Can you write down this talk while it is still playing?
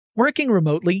Working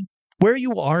remotely, where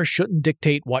you are shouldn't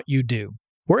dictate what you do.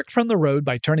 Work from the road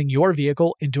by turning your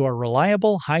vehicle into a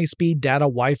reliable high-speed data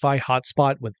Wi-Fi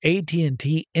hotspot with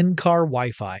AT&T in-car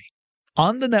Wi-Fi.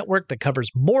 On the network that covers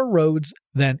more roads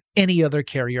than any other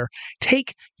carrier,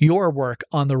 take your work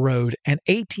on the road and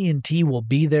AT&T will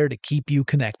be there to keep you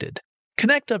connected.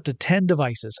 Connect up to 10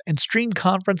 devices and stream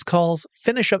conference calls,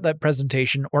 finish up that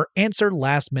presentation, or answer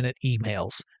last-minute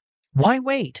emails. Why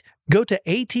wait? Go to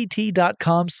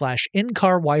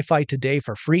att.com/in-car Wi-Fi today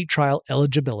for free trial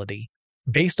eligibility.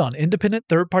 Based on independent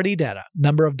third-party data,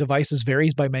 number of devices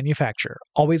varies by manufacturer.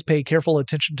 Always pay careful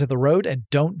attention to the road and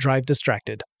don't drive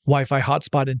distracted. Wi-Fi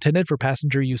hotspot intended for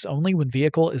passenger use only when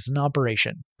vehicle is in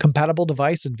operation. Compatible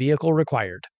device and vehicle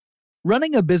required.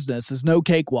 Running a business is no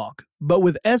cakewalk, but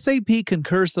with SAP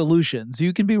Concur Solutions,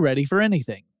 you can be ready for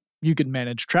anything. You can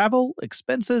manage travel,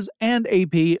 expenses, and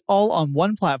AP all on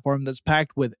one platform that's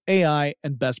packed with AI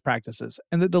and best practices,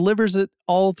 and that delivers it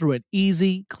all through an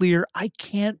easy, clear, I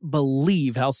can't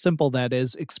believe how simple that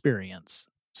is experience.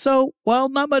 So, while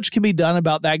not much can be done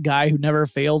about that guy who never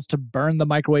fails to burn the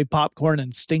microwave popcorn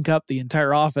and stink up the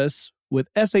entire office, with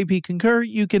SAP Concur,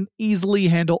 you can easily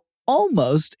handle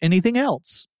almost anything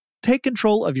else. Take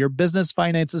control of your business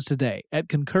finances today at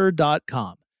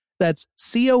Concur.com. That's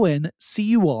CONCUR.com.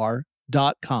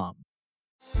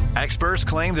 Experts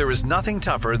claim there is nothing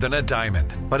tougher than a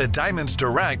diamond. But at Diamonds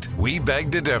Direct, we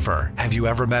beg to differ. Have you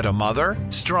ever met a mother?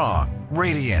 Strong,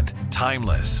 radiant,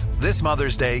 timeless. This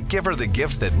Mother's Day, give her the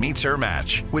gift that meets her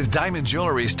match. With diamond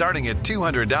jewelry starting at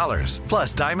 $200.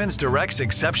 Plus Diamonds Direct's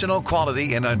exceptional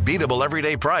quality and unbeatable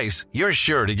everyday price, you're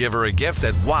sure to give her a gift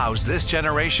that wows this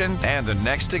generation and the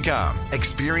next to come.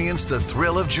 Experience the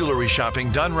thrill of jewelry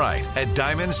shopping done right at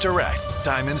Diamonds Direct.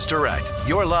 Diamonds Direct.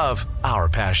 Your love, our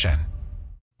passion.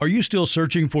 Are you still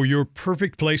searching for your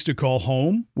perfect place to call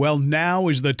home? Well, now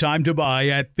is the time to buy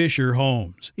at Fisher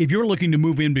Homes. If you're looking to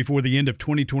move in before the end of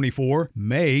 2024,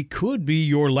 May could be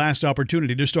your last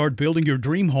opportunity to start building your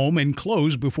dream home and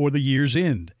close before the year's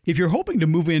end. If you're hoping to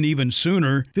move in even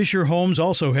sooner, Fisher Homes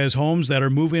also has homes that are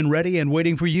move-in ready and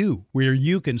waiting for you, where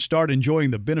you can start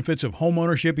enjoying the benefits of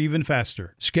homeownership even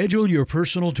faster. Schedule your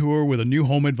personal tour with a new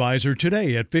home advisor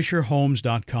today at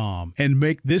FisherHomes.com and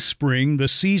make this spring the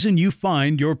season you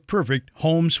find your perfect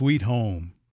home sweet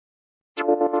home.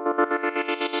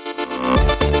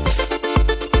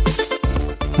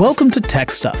 Welcome to Tech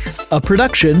Stuff, a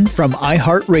production from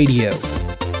iHeartRadio.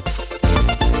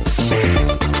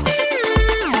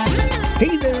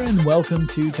 Hey there and welcome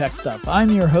to Tech Stuff. I'm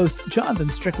your host, Jonathan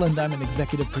Strickland. I'm an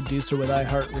executive producer with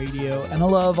iHeartRadio, and I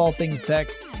love all things tech.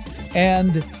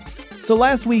 And so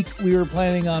last week we were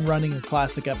planning on running a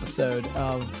classic episode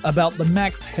about the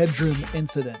Max Headroom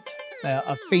incident.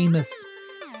 A famous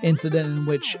incident in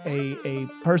which a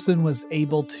person was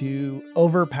able to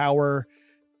overpower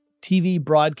TV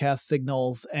broadcast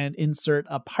signals and insert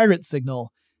a pirate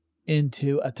signal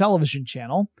into a television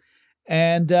channel.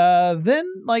 And then,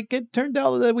 it turned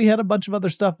out that we had a bunch of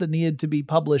other stuff that needed to be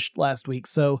published last week.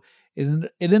 So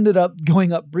it ended up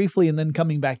going up briefly and then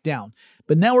coming back down.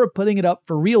 But now we're putting it up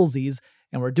for realsies,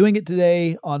 and we're doing it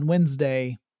today on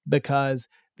Wednesday because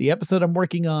the episode I'm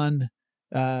working on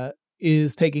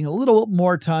is taking a little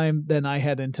more time than I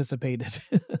had anticipated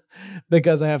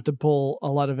because I have to pull a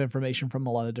lot of information from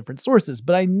a lot of different sources,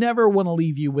 but I never want to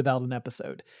leave you without an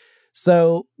episode.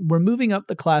 So we're moving up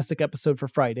the classic episode for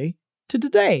Friday to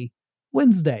today,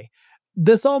 Wednesday.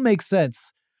 This all makes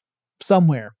sense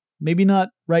somewhere, maybe not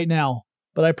right now,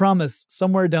 but I promise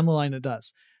somewhere down the line it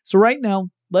does. So right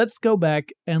now, let's go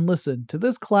back and listen to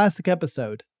this classic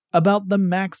episode about the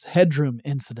Max Headroom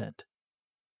incident.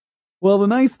 Well, the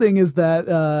nice thing is that,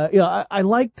 I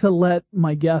like to let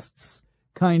my guests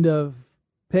kind of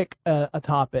pick a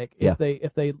topic if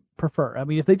they prefer. I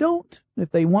mean, if they don't, if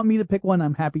they want me to pick one,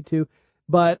 I'm happy to.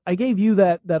 But I gave you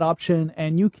that option,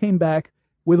 and you came back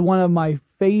with one of my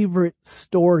favorite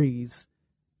stories,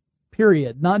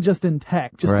 period. Not just in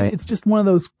tech. Right. It's just one of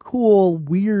those cool,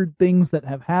 weird things that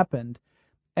have happened.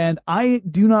 And I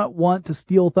do not want to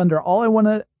steal thunder. All I want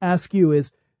to ask you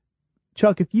is,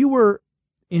 Chuck, if you were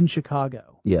in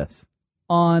Chicago. Yes.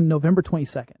 On November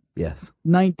 22nd. Yes.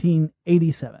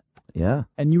 1987. Yeah.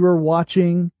 And you were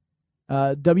watching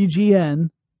WGN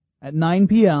at 9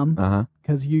 p.m.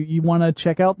 Because you want to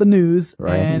check out the news.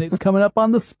 Right. And it's coming up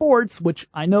on the sports, which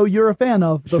I know you're a fan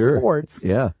of, the sports.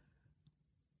 Yeah.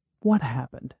 What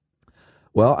happened?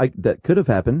 Well, that could have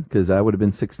happened because I would have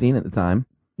been 16 at the time.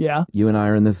 Yeah. You and I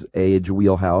are in this age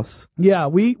wheelhouse. Yeah,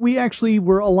 we actually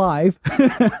were alive.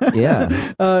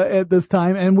 Yeah. At this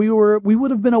time, and we would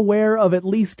have been aware of at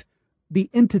least the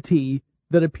entity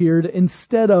that appeared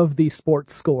instead of the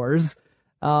sports scores.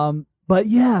 But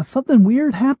yeah, something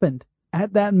weird happened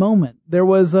at that moment. There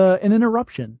was an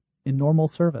interruption in normal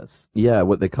service. Yeah,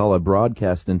 what they call a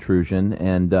broadcast intrusion,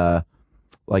 and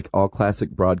like all classic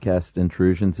broadcast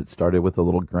intrusions, it started with a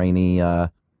little grainy,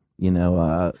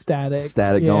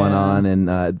 Static going on,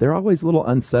 and they're always a little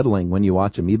unsettling when you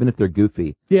watch them, even if they're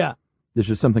goofy. Yeah. There's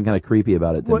just something kind of creepy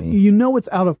about it to me. You know it's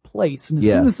out of place, and as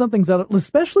Yeah. soon as something's out of,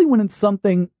 especially when it's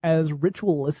something as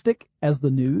ritualistic as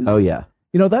the news. Oh, yeah.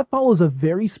 That follows a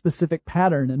very specific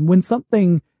pattern, and when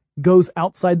something goes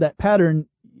outside that pattern,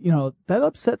 that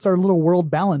upsets our little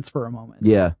world balance for a moment.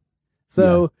 Yeah.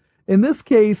 So in this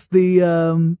case,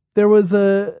 there was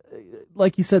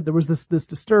like you said, there was this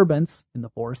disturbance in the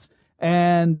force,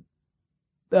 and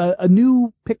a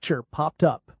new picture popped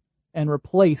up and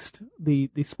replaced the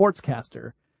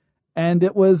sportscaster, and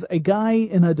it was a guy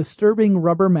in a disturbing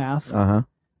rubber mask,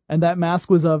 and that mask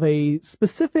was of a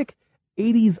specific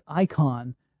 80s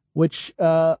icon, which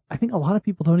I think a lot of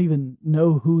people don't even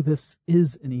know who this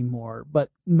is anymore, but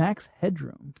Max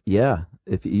Headroom. Yeah.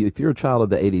 If you're a child of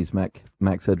the 80s,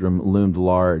 Max Headroom loomed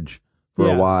large for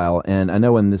a while, and I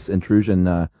know when this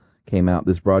intrusion came out,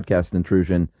 this broadcast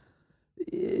intrusion,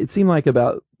 it seemed like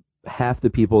about half the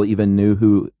people even knew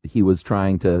who he was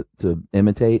trying to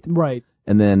imitate. Right.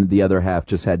 And then the other half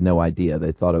just had no idea.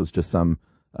 They thought it was just some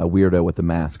weirdo with a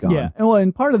mask on. Yeah.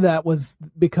 And part of that was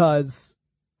because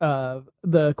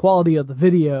the quality of the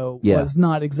video was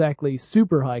not exactly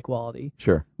super high quality.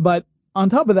 Sure. But on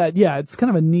top of that, it's kind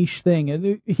of a niche thing.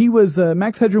 And he was,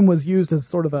 Max Headroom was used as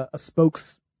sort of a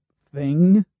spokes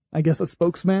thing. I guess a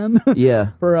spokesman. Yeah.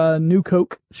 For New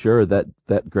Coke. Sure,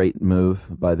 that great move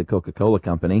by the Coca-Cola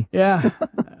company. Yeah.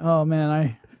 Oh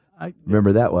man, I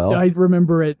remember that well. I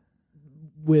remember it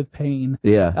with pain.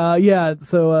 Yeah.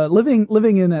 So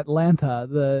living in Atlanta,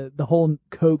 the whole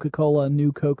Coca-Cola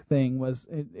New Coke thing was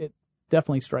it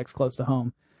definitely strikes close to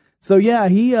home. So yeah,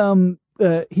 he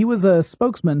was a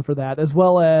spokesman for that, as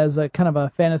well as a kind of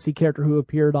a fantasy character who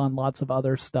appeared on lots of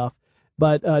other stuff.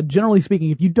 But generally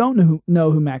speaking, if you don't know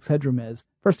who Max Headroom is,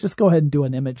 first just go ahead and do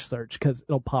an image search because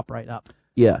it'll pop right up.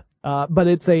 Yeah. But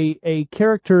it's a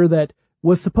character that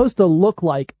was supposed to look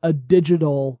like a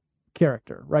digital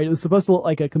character, right? It was supposed to look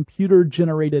like a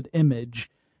computer-generated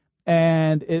image.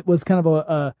 And it was kind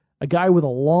of a guy with a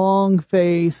long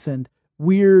face and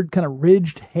weird kind of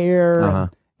ridged hair.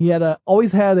 He had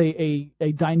always had a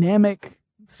dynamic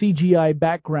CGI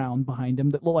background behind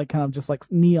him that looked like kind of just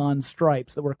like neon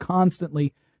stripes that were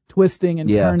constantly twisting and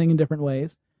turning in different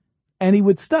ways. And he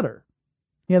would stutter.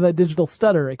 He had that digital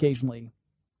stutter occasionally.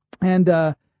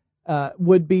 And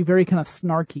would be very kind of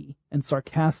snarky and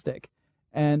sarcastic.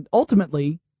 And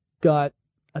ultimately got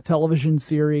a television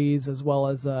series as well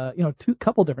as,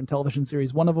 couple different television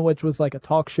series, one of which was like a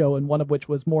talk show and one of which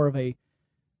was more of an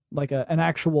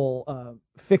actual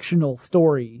fictional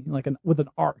story, with an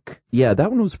arc. Yeah,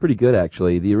 that one was pretty good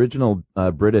actually. The original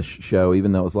British show,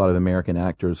 even though it was a lot of American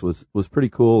actors, was pretty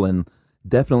cool and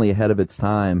definitely ahead of its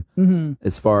time.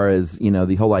 As far as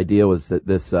the whole idea was that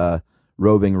this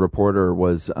roving reporter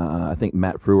was, I think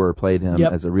Matt Frewer played him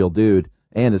as a real dude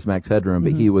and as Max Headroom,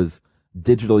 but he was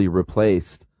digitally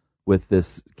replaced with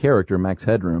this character, Max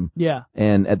Headroom. Yeah.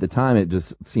 And at the time, it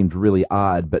just seemed really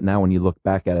odd. But now when you look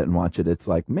back at it and watch it, it's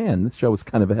like, man, this show was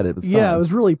kind of ahead of its time. Yeah, it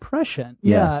was really prescient.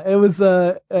 Yeah. It was,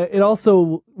 it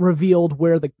also revealed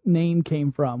where the name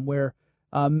came from, where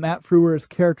Matt Frewer's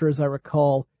character, as I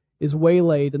recall, is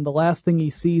waylaid, and the last thing he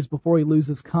sees before he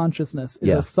loses consciousness is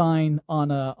a sign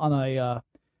on a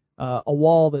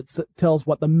wall that tells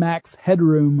what the max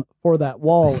headroom for that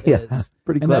wall is.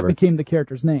 Pretty clever. And that became the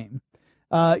character's name.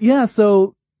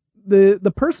 So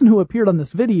the person who appeared on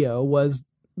this video was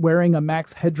wearing a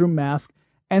Max Headroom mask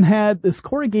and had this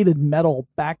corrugated metal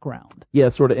background. Yeah,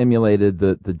 sort of emulated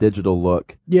the digital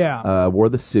look. Yeah. Wore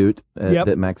the suit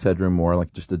that Max Headroom wore,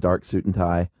 like just a dark suit and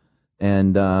tie.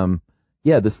 And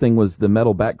this thing was the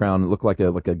metal background. It looked like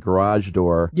a garage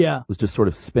door. Yeah. It was just sort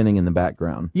of spinning in the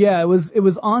background. Yeah, it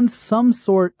was on some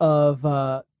sort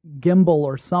of gimbal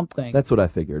or something. That's what I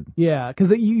figured. Yeah,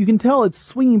 because you can tell it's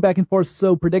swinging back and forth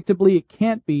so predictably it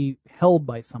can't be held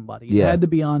by somebody. It had to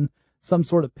be on some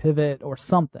sort of pivot or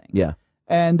something. Yeah.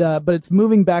 And but it's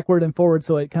moving backward and forward,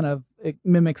 so it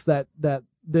mimics that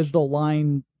digital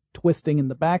line twisting in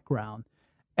the background.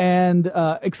 And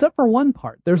except for one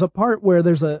part, there's a part where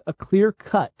there's a clear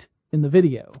cut in the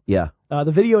video. Yeah.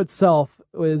 The video itself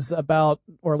is about,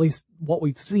 or at least what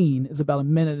we've seen, is about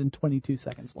 1 minute and 22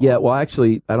 seconds long. Yeah, well,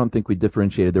 actually, I don't think we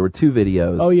differentiated. There were two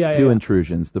videos, two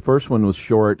intrusions. The first one was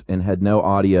short and had no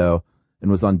audio and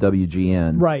was on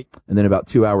WGN. Right. And then about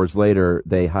 2 hours later,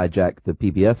 they hijacked the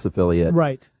PBS affiliate.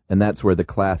 Right. And that's where the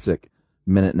classic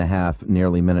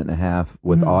nearly minute and a half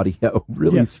with audio.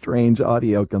 Really strange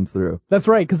audio comes through. That's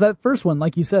right, because that first one,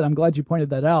 like you said, I'm glad you pointed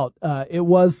that out. It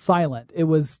was silent. It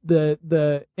was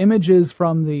the images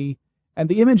from the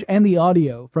image and the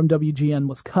audio from WGN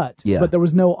was cut. Yeah. But there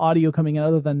was no audio coming in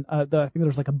other than I think there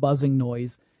was like a buzzing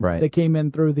noise that came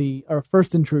in through the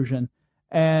first intrusion,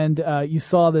 and you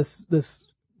saw this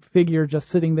figure just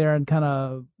sitting there and kind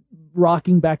of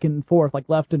rocking back and forth, like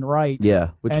left and right.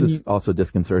 Yeah, which was also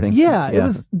disconcerting. Yeah, it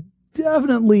was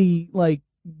definitely like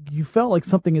you felt like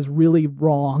something is really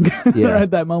wrong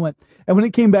at that moment. And when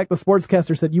it came back, the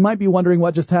sportscaster said, "You might be wondering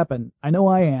what just happened. I know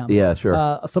I am." Yeah,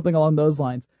 sure. Something along those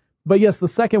lines. But yes, the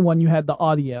second one you had the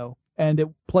audio, and it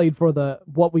played for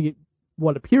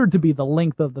what appeared to be the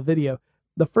length of the video.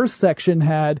 The first section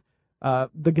had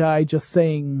the guy just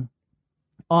saying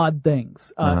odd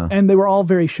things, and they were all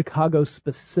very Chicago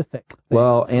specific things.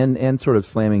 Well, and sort of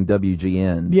slamming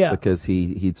WGN, because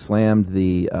he'd slammed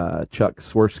the Chuck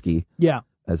Swirsky,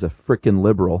 as a frickin'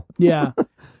 liberal,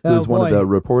 who's one of the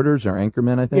reporters or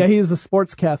anchormen, I think. Yeah, he was a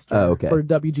sportscaster for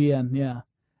WGN,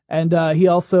 and he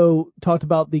also talked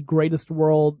about the greatest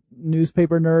world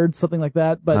newspaper nerds, something like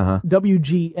that. But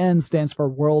WGN stands for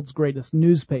World's Greatest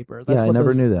Newspaper. That's I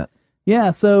never knew that.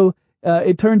 Yeah, so.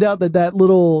 It turned out that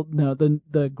little,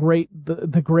 the great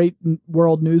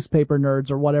world newspaper nerds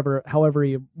or whatever, however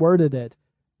he worded it,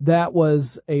 that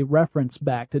was a reference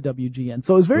back to WGN.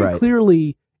 So it was very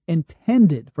clearly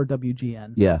intended for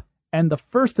WGN. Yeah. And the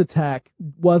first attack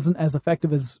wasn't as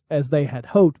effective as they had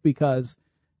hoped because,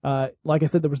 like I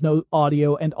said, there was no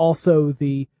audio, and also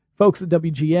the folks at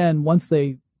WGN, once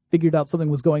they figured out something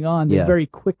was going on, they very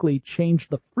quickly changed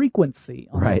the frequency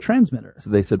on the transmitter. So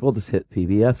they said, we'll just hit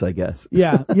PBS, I guess.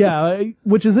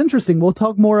 Which is interesting. We'll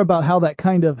talk more about how that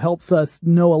kind of helps us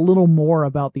know a little more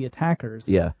about the attackers.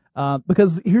 Yeah.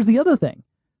 Because here's the other thing.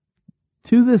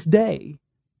 To this day,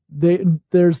 the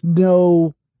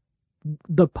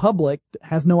public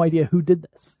has no idea who did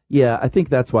this. Yeah, I think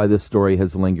that's why this story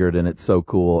has lingered and it's so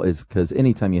cool, is because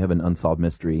anytime you have an unsolved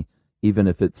mystery, even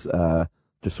if it's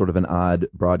just sort of an odd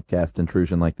broadcast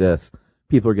intrusion like this,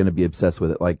 people are going to be obsessed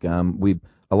with it. Like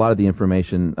a lot of the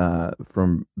information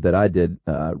from that I did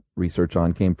research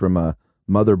on came from a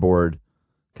Motherboard,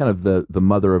 kind of the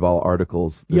mother of all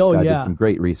articles. This guy did some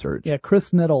great research. Yeah, Chris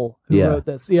Niddle, who wrote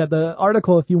this. Yeah, the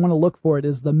article, if you want to look for it,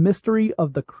 is The Mystery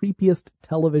of the Creepiest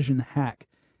Television Hack.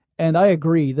 And I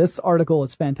agree, this article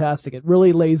is fantastic. It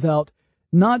really lays out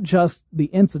not just the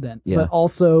incident, but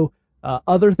also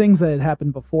other things that had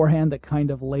happened beforehand that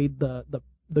kind of laid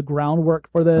the groundwork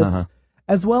for this,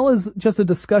 as well as just a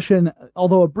discussion,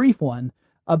 although a brief one,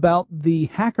 about the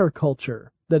hacker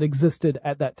culture that existed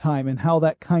at that time and how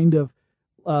that kind of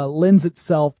lends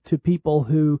itself to people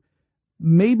who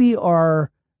maybe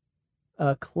are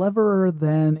cleverer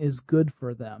than is good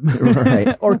for them,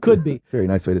 or could be. Very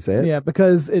nice way to say it. Yeah,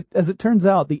 because as it turns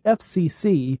out, the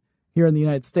FCC here in the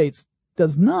United States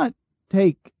does not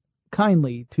take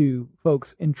kindly to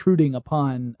folks intruding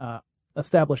upon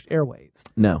established airwaves.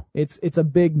 No. It's a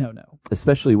big no-no.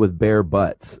 Especially with bare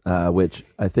butts, which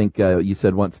I think you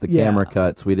said once the camera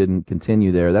cuts, we didn't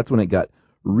continue there. That's when it got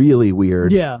really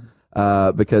weird. Yeah.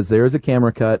 Because there's a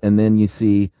camera cut, and then you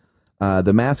see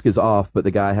the mask is off, but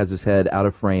the guy has his head out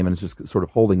of frame and is just sort of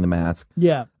holding the mask.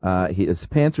 Yeah. His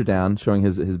pants are down, showing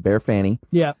his bare fanny.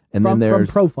 Yeah. And then there's from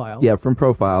profile. Yeah, from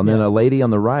profile. And then a lady on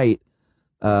the right,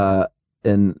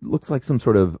 and looks like some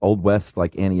sort of Old West,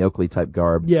 like Annie Oakley type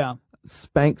garb. Yeah.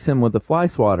 Spanks him with a fly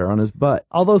swatter on his butt.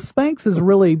 Although Spanks is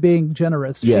really being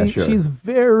generous. She's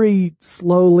very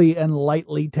slowly and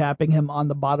lightly tapping him on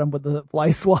the bottom with the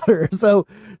fly swatter. So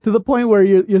to the point where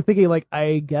you're thinking, like,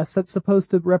 I guess that's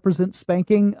supposed to represent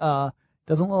spanking.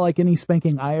 Doesn't look like any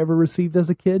spanking I ever received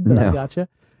as a kid, but I gotcha.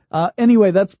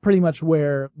 Anyway, that's pretty much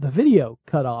where the video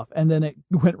cut off, and then it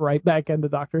went right back into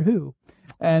Doctor Who.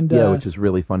 And which is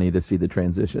really funny to see the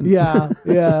transition.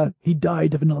 Yeah. He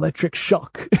died of an electric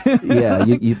shock.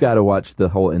 You've got to watch the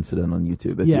whole incident on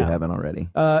YouTube if you haven't already.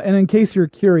 And in case you're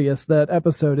curious, that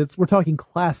episode, we're talking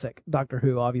classic Doctor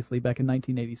Who, obviously, back in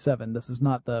 1987. This is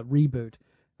not the reboot.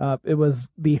 It was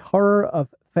The Horror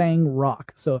of Fang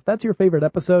Rock. So if that's your favorite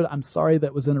episode, I'm sorry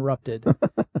that was interrupted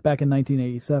back in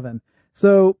 1987.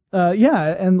 So,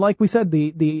 and like we said,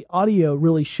 the audio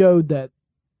really showed that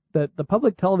the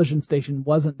public television station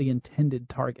wasn't the intended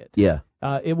target. Yeah.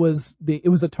 It was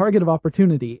a target of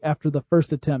opportunity after the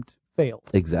first attempt failed.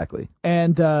 Exactly.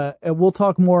 And we'll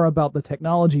talk more about the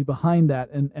technology behind that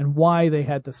and why they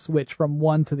had to switch from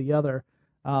one to the other.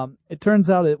 It turns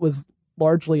out it was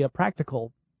largely a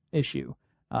practical issue,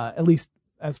 at least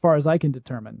as far as I can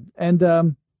determine.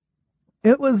 And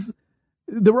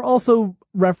there were also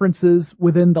references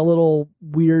within the little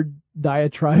weird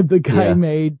diatribe the guy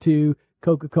made to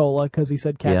Coca-Cola because he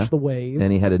said catch the wave.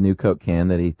 And he had a new Coke can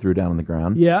that he threw down on the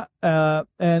ground. Yeah.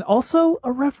 And also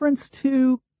a reference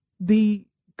to the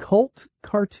cult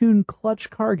cartoon Clutch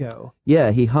Cargo.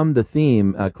 Yeah, he hummed the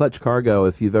theme. Clutch Cargo,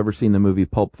 if you've ever seen the movie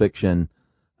Pulp Fiction,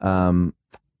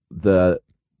 the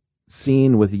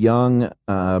scene with young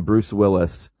Bruce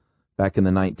Willis back in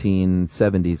the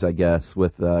 1970s, I guess,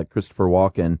 with Christopher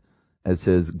Walken as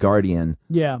his guardian.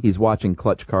 Yeah. He's watching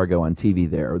Clutch Cargo on TV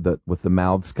there, with the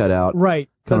mouths cut out. Right.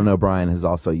 Conan O'Brien has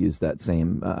also used that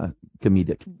same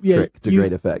comedic trick to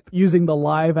great effect. Using the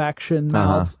live action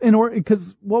mouths.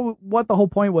 Because what the whole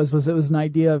point was it was an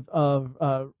idea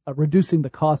of reducing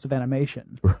the cost of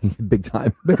animation. Big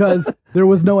time. Because there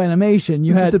was no animation.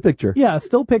 You had just a picture. Yeah,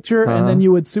 still picture, and then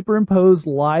you would superimpose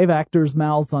live actors'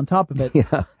 mouths on top of it.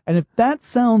 Yeah. And if that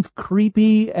sounds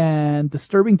creepy and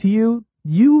disturbing to you,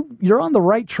 you're on the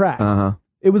right track.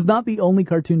 It was not the only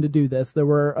cartoon to do this. There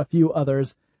were a few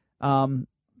others.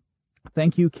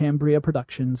 Thank you, Cambria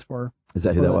Productions, for... Is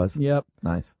that who that was? Yep.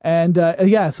 Nice. And,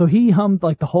 so he hummed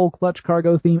like the whole Clutch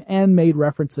Cargo theme and made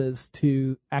references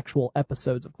to actual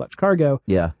episodes of Clutch Cargo.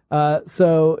 Yeah.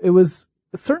 So it was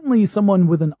certainly someone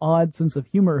with an odd sense of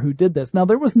humor who did this. Now,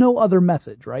 there was no other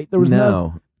message, right? There was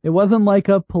no... It wasn't like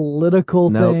a political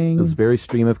thing. It was very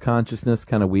stream of consciousness,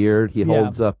 kind of weird. He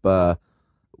holds up,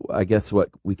 I guess,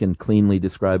 what we can cleanly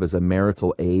describe as a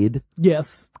marital aid.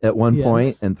 Yes. At one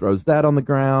point, and throws that on the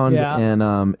ground. Yeah.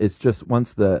 And it's just,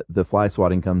 once the fly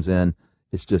swatting comes in,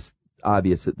 it's just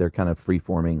obvious that they're kind of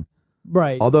free-forming.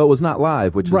 Right. Although it was not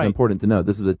live, which is important to note.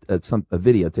 This was a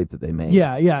videotape that they made.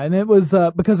 Yeah, yeah. And it was,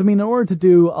 because, in order to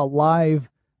do a live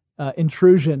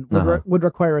intrusion would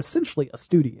require essentially a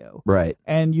studio. Right.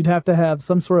 And you'd have to have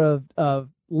some sort of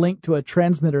link to a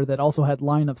transmitter that also had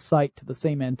line of sight to the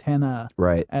same antenna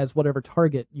as whatever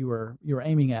target you were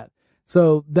aiming at.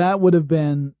 So that would have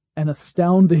been an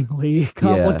astoundingly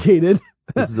complicated.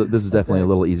 Yeah. This is definitely a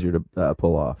little easier to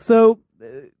pull off. So,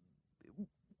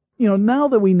 now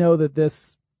that we know that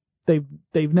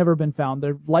they've never been found,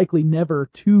 they're likely never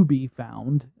to be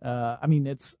found.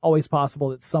 It's always possible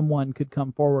that someone could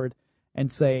come forward and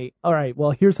say, all right,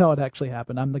 well, here's how it actually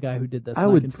happened. I'm the guy who did this, I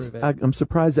can prove it. I'm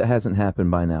surprised it hasn't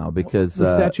happened by now, because...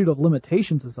 the statute of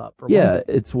limitations is up.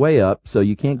 It's way up, so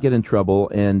you can't get in trouble,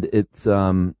 and it's...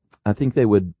 I think they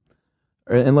would...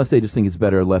 Unless they just think it's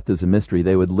better left as a mystery,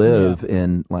 they would live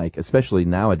in, especially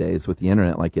nowadays with the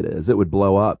internet like it is, it would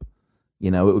blow up.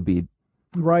 It would be...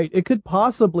 Right. It could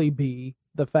possibly be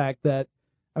the fact that,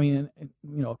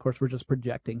 of course, we're just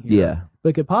projecting here. Yeah. But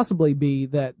it could possibly be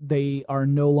that they are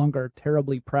no longer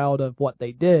terribly proud of what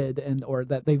they did, or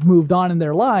that they've moved on in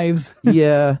their lives.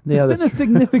 Yeah. It's been a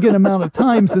significant amount of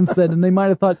time since then, and they might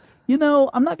have thought,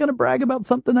 I'm not going to brag about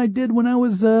something I did when I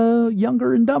was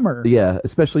younger and dumber. Yeah,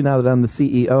 especially now that I'm the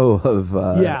CEO of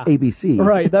ABC.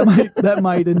 Right. That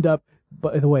might end up.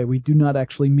 By the way, we do not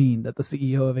actually mean that the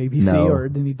CEO of ABC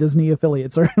or any Disney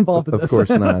affiliates are involved in this. Of course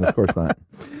not. Of course not.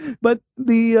 But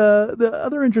the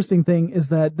other interesting thing is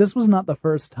that this was not the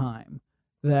first time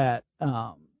that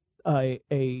an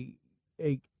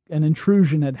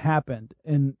intrusion had happened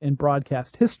in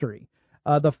broadcast history.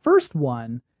 The first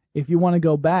one, if you want to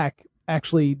go back,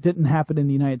 actually didn't happen in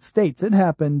the United States. It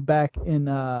happened back in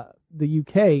the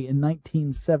UK in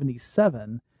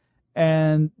 1977.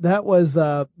 And that was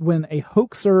when a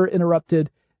hoaxer interrupted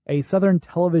a Southern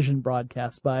television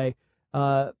broadcast by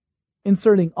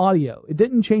inserting audio. It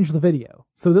didn't change the video.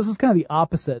 So this was kind of the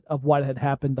opposite of what had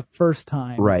happened the first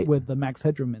time with the Max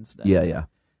Headroom incident. Yeah.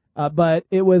 But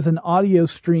it was an audio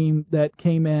stream that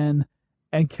came in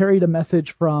and carried a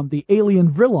message from the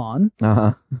alien Vrillon.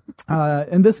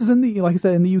 And this is like I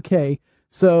said, in the UK.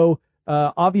 So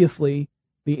obviously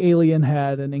the alien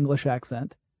had an English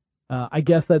accent. I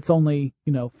guess that's only,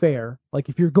 fair. Like,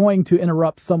 if you're going to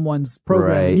interrupt someone's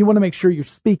program, you want to make sure you're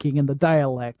speaking in the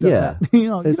dialect. Yeah.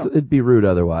 It'd be rude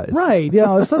otherwise. Right.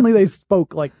 If suddenly they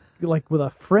spoke like with a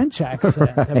French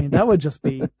accent, that would just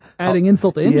be adding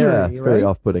insult to injury. Yeah, it's very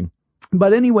off-putting.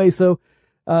 But anyway, so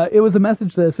it was a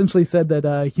message that essentially said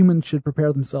that humans should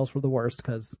prepare themselves for the worst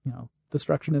because,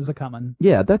 destruction is a coming.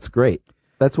 Yeah, that's great.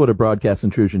 That's what a broadcast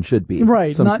intrusion should be.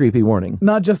 Right. Some creepy warning.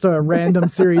 Not just a random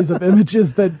series of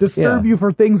images that disturb you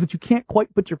for things that you can't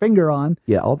quite put your finger on.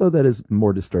 Yeah, although that is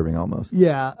more disturbing almost.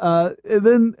 Yeah.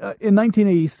 Then in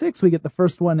 1986, we get the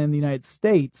first one in the United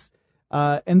States.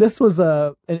 And this was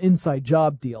an inside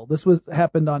job deal. This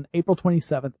happened on April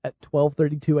 27th at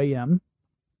 12:32 a.m.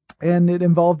 And it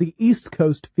involved the East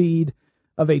Coast feed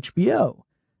of HBO.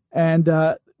 And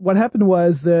what happened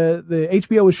was the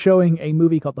HBO was showing a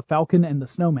movie called The Falcon and the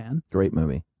Snowman. Great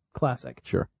movie. Classic.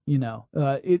 Sure.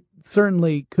 It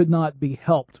certainly could not be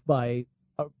helped by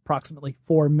approximately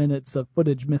 4 minutes of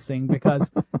footage missing because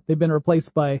they've been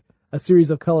replaced by a series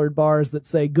of colored bars that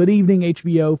say, "Good evening,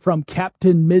 HBO, from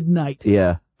Captain Midnight."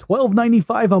 Yeah.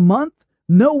 $12.95 a month?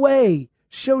 No way.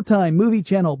 Showtime, Movie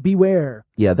Channel, beware.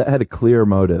 Yeah, that had a clear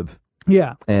motive.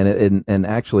 Yeah. And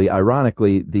actually,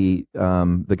 ironically, the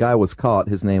guy was caught.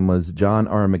 His name was John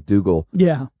R. McDougal.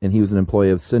 Yeah. And he was an employee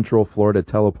of Central Florida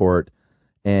Teleport.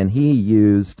 And he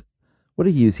used, what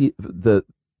did he use?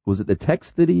 Was it the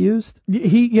text that he used?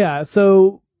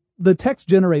 So the text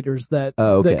generators that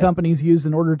okay. that companies use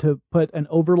in order to put an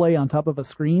overlay on top of a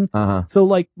screen. Uh-huh. So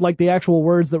like the actual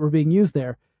words that were being used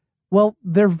there. Well,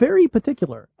 they're very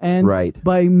particular, and right.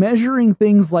 by measuring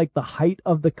things like the height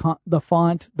of the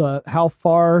font, how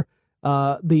far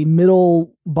the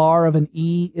middle bar of an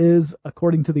E is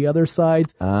according to the other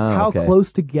sides, how okay.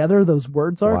 close together those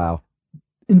words are. Wow.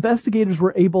 Investigators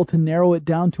were able to narrow it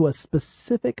down to a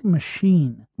specific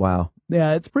machine. Wow.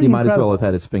 Yeah, it's pretty. He might incredible. as well have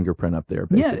had his fingerprint up there.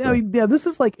 Basically. Yeah, this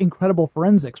is like incredible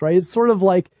forensics, right? It's sort of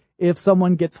like if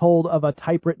someone gets hold of a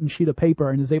typewritten sheet of paper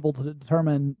and is able to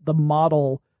determine the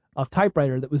model of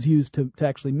typewriter that was used to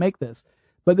actually make this.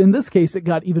 But in this case, it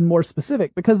got even more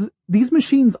specific because these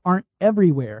machines aren't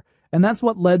everywhere. And that's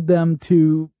what led them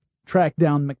to track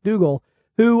down McDougal,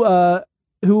 who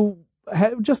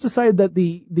had just decided that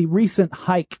the recent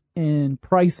hike in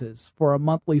prices for a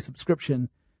monthly subscription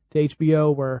to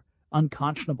HBO were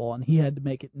unconscionable, and he had to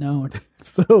make it known.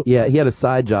 So yeah, he had a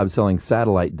side job selling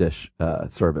satellite dish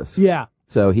service. Yeah.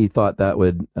 So he thought that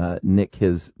would nick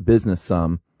his business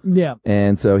some. Yeah.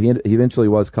 And so he eventually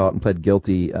was caught and pled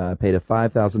guilty, paid a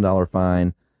 $5,000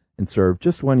 fine, and served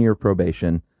just 1 year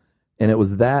probation. And it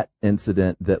was that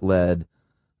incident that led,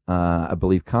 I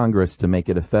believe, Congress to make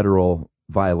it a federal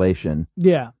violation.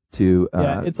 Yeah. To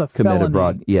it's a commit felony.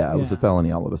 abroad. Yeah, it was a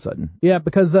felony all of a sudden. Yeah,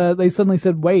 because they suddenly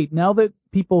said, wait, now that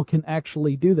people can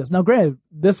actually do this. Now, granted,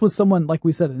 this was someone, like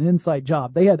we said, an inside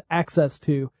job. They had access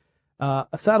to a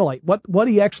satellite. What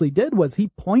he actually did was he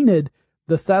pointed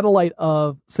the satellite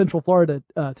of Central Florida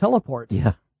Teleport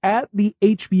at the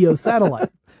HBO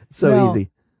satellite. Now, easy.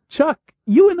 Chuck,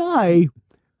 you and I,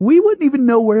 we wouldn't even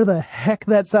know where the heck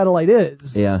that satellite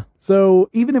is. Yeah. So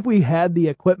even if we had the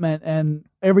equipment and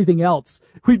everything else,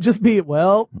 we'd just be,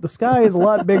 well, the sky is a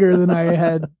lot bigger than I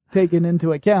had taken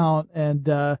into account. And,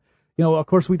 of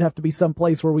course, we'd have to be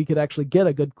someplace where we could actually get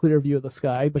a good clear view of the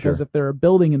sky because if there are a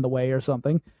building in the way or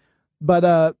something.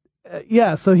 But,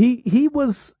 so he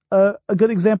was a good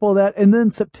example of that. And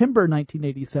then September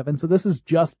 1987, so this is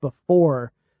just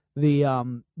before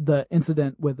the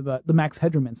incident with the Max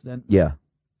Headroom incident. Yeah.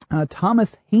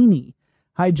 Thomas Haney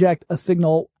hijacked a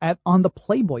signal on the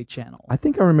Playboy channel. I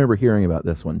think I remember hearing about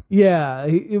this one. Yeah,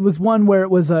 it was one where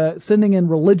it was sending in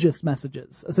religious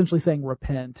messages, essentially saying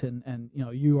repent and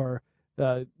you are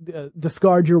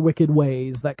discard your wicked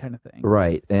ways, that kind of thing.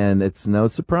 Right, and it's no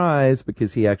surprise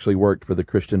because he actually worked for the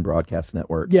Christian Broadcast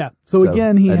Network. Yeah, so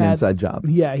again, he had an inside job.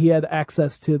 Yeah, he had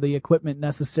access to the equipment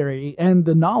necessary and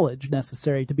the knowledge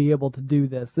necessary to be able to do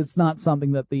this. It's not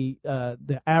something that the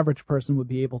average person would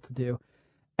be able to do.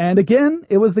 And again,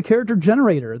 it was the character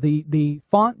generator, the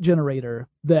font generator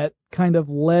that kind of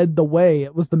led the way.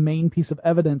 It was the main piece of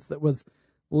evidence that was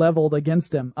leveled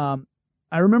against him.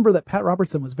 I remember that Pat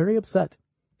Robertson was very upset.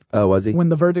 Oh, was he? When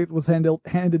the verdict was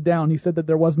handed down, he said that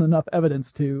there wasn't enough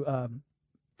evidence to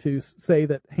say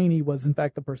that Haney was in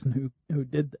fact the person who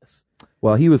did this.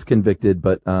 Well, he was convicted,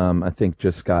 but I think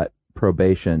just got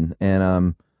probation.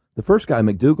 And the first guy,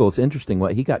 McDougal, it's interesting.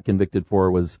 What he got convicted for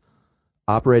was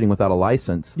operating without a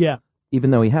license. Yeah.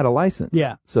 Even though he had a license.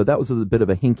 Yeah. So that was a bit of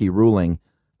a hinky ruling.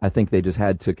 I think they just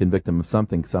had to convict him of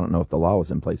something because I don't know if the law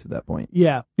was in place at that point.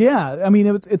 Yeah. Yeah. I mean,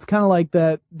 it's kind of like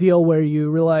that deal where you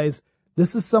realize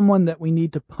this is someone that we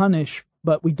need to punish,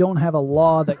 but we don't have a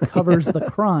law that covers the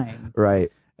crime.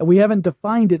 Right. And we haven't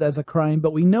defined it as a crime,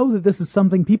 but we know that this is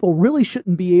something people really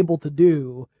shouldn't be able to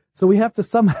do. So we have to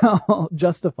somehow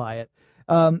justify it.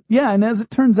 And as it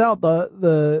turns out,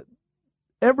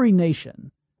 every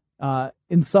nation,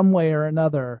 in some way or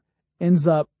another, ends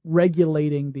up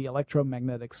regulating the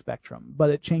electromagnetic spectrum, but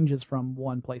it changes from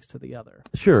one place to the other.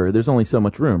 Sure, there's only so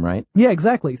much room, right? Yeah,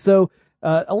 exactly. So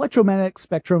electromagnetic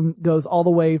spectrum goes all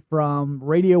the way from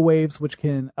radio waves,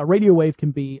 a radio wave can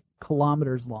be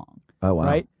kilometers long. Oh, wow.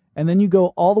 Right? And then you go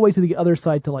all the way to the other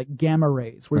side to like gamma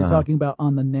rays, where you're talking about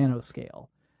on the nanoscale.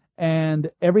 And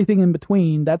everything in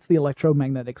between, that's the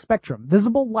electromagnetic spectrum.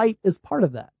 Visible light is part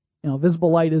of that.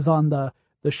 Visible light is on the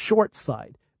short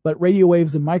side, but radio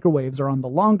waves and microwaves are on the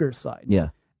longer side. Yeah.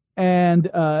 And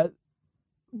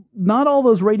not all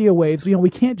those radio waves, we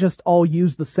can't just all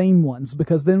use the same ones,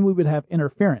 because then we would have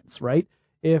interference, right?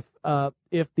 If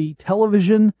the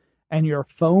television and your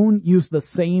phone use the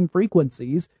same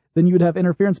frequencies, then you would have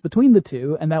interference between the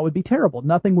two, and that would be terrible.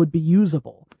 Nothing would be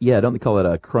usable. Yeah, don't they call it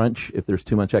a crunch if there's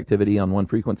too much activity on one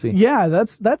frequency? Yeah,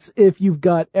 that's if you've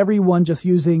got everyone just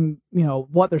using,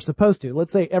 what they're supposed to.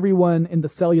 Let's say everyone in the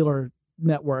cellular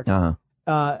network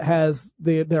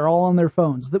they're all on their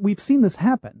phones. That we've seen this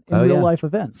happen in real life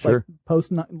events, sure. like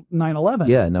post 9/11.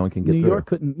 Yeah, no one can get New through. York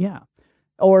couldn't. Yeah,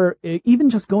 or even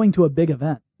just going to a big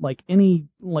event like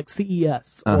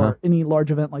CES or any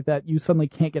large event like that, you suddenly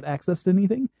can't get access to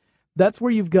anything. That's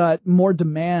where you've got more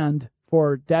demand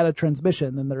for data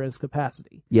transmission than there is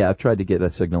capacity. Yeah, I've tried to get a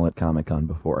signal at Comic-Con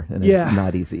before, and it's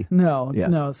not easy.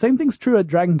 No. Same thing's true at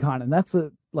Dragon Con, and that's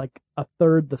a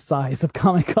third the size of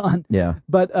Comic-Con. Yeah.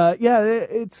 But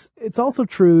it's also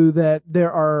true that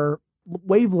there are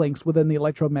wavelengths within the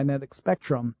electromagnetic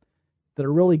spectrum that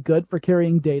are really good for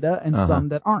carrying data and some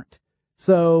that aren't.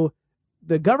 So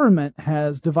the government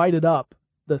has divided up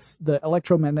the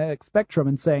electromagnetic spectrum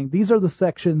and saying these are the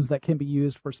sections that can be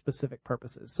used for specific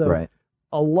purposes. So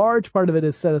a large part of it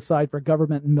is set aside for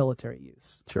government and military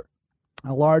use. Sure.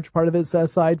 A large part of it is set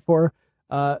aside for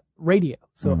radio,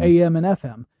 so AM and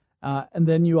FM. And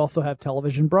then you also have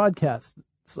television broadcasts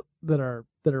that are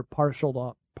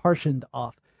partitioned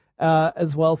off.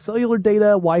 As well, cellular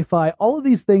data, Wi-Fi, all of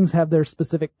these things have their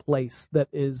specific place that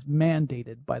is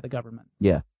mandated by the government.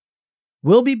 Yeah.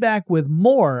 We'll be back with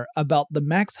more about the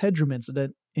Max Headroom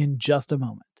incident in just a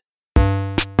moment.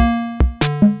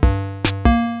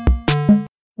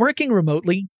 Working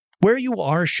remotely, where you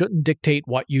are shouldn't dictate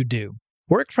what you do.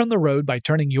 Work from the road by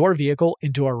turning your vehicle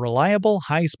into a reliable,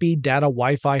 high-speed data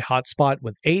Wi-Fi hotspot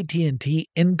with AT&T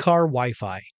in-car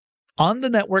Wi-Fi. On the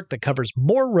network that covers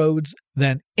more roads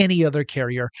than any other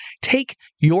carrier, take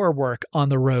your work on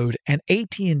the road, and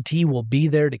AT&T will be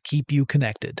there to keep you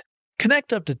connected.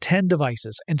 Connect up to 10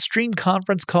 devices and stream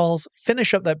conference calls,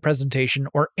 finish up that presentation,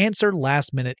 or answer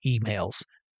last-minute emails.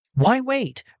 Why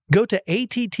wait? Go to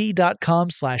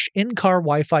att.com/in-car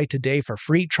Wi-Fi today for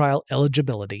free trial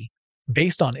eligibility.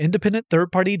 Based on independent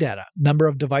third-party data, number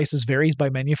of devices varies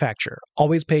by manufacturer.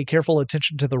 Always pay careful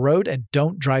attention to the road and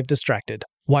don't drive distracted.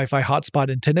 Wi-Fi hotspot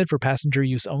intended for passenger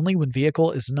use only when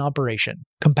vehicle is in operation.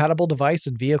 Compatible device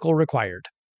and vehicle required.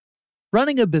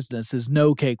 Running a business is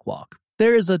no cakewalk.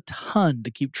 There is a ton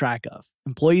to keep track of.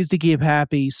 Employees to keep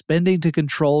happy, spending to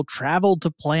control, travel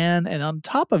to plan, and on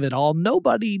top of it all,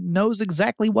 nobody knows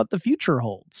exactly what the future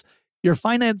holds. Your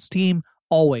finance team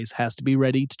always has to be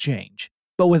ready to change.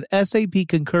 But with SAP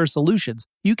Concur Solutions,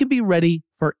 you can be ready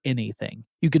for anything.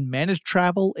 You can manage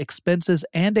travel, expenses,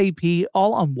 and AP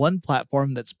all on one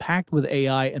platform that's packed with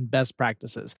AI and best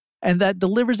practices, and that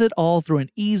delivers it all through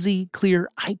an easy, clear,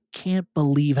 I can't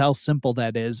believe how simple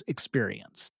that is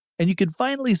experience. And you can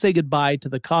finally say goodbye to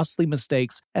the costly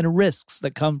mistakes and risks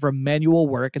that come from manual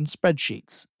work and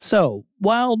spreadsheets. So,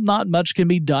 while not much can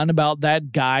be done about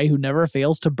that guy who never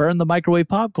fails to burn the microwave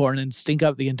popcorn and stink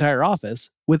up the entire office,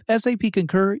 with SAP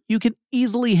Concur, you can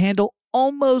easily handle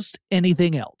almost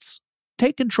anything else.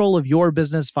 Take control of your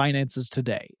business finances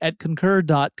today at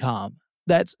Concur.com.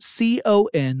 That's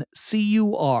CONCUR.com.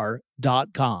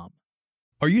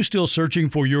 Are you still searching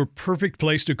for your perfect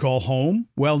place to call home?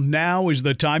 Well, now is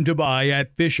the time to buy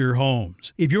at Fisher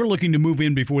Homes. If you're looking to move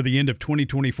in before the end of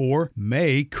 2024,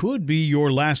 May could be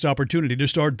your last opportunity to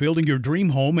start building your dream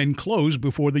home and close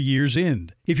before the year's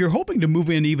end. If you're hoping to move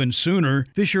in even sooner,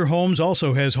 Fisher Homes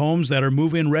also has homes that are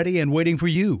move-in ready and waiting for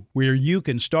you, where you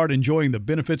can start enjoying the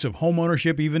benefits of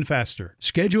homeownership even faster.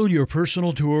 Schedule your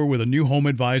personal tour with a new home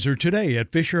advisor today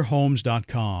at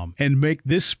FisherHomes.com and make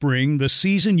this spring the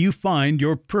season you find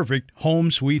your perfect home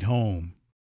sweet home.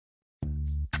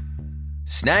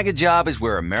 Snag a Job is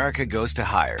where America goes to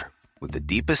hire, with the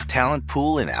deepest talent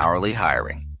pool in hourly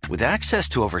hiring. With access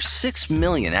to over 6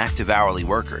 million active hourly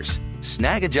workers,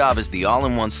 Snag a Job is the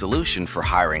all-in-one solution for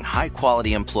hiring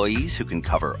high-quality employees who can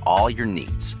cover all your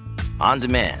needs. On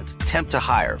demand, temp to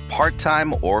hire,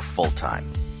 part-time or full-time.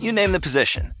 You name the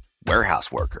position.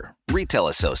 Warehouse worker, retail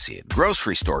associate,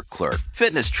 grocery store clerk,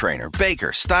 fitness trainer,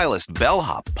 baker, stylist,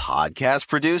 bellhop, podcast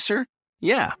producer.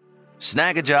 Yeah,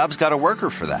 Snag a Job's got a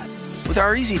worker for that. With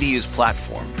our easy-to-use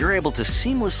platform, you're able to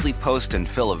seamlessly post and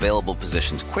fill available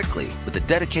positions quickly with a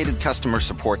dedicated customer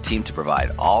support team to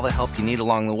provide all the help you need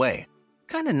along the way.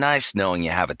 Kind of nice knowing you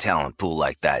have a talent pool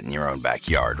like that in your own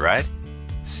backyard, right?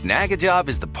 Snag a Job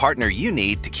is the partner you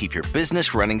need to keep your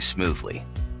business running smoothly.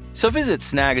 So visit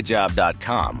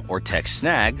snagajob.com or text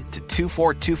snag to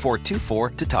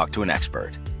 242424 to talk to an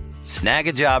expert.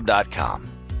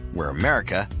 Snagajob.com, where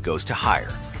America goes to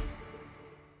hire.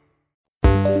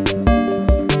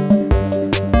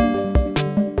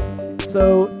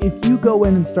 So if you go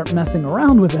in and start messing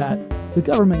around with that, the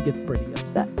government gets pretty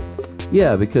upset.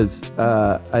 Yeah, because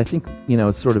I think,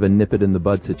 it's sort of a nip it in the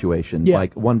bud situation. Yeah.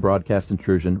 Like one broadcast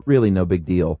intrusion, really no big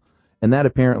deal. And that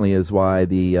apparently is why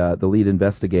the lead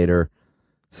investigator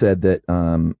said that,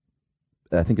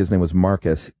 I think his name was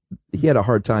Marcus, he had a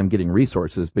hard time getting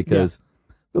resources because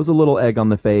there was a little egg on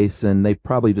the face and they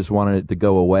probably just wanted it to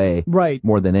go away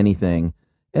more than anything.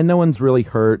 And no one's really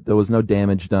hurt. There was no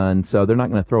damage done. So they're not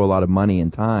going to throw a lot of money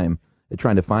and time at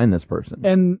trying to find this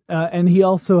person. And he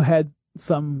also had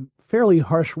some fairly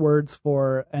harsh words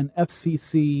for an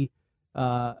FCC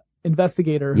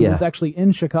investigator who was actually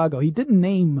in Chicago. He didn't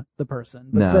name the person,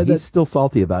 but said he's still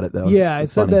salty about it though. Yeah, I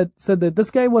said that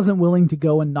this guy wasn't willing to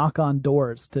go and knock on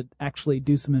doors to actually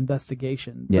do some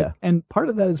investigation. And part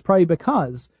of that is probably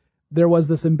because there was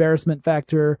this embarrassment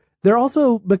factor. They're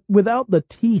also, without the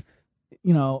teeth,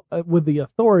 with the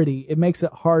authority, it makes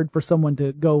it hard for someone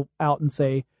to go out and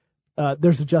say,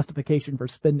 there's a justification for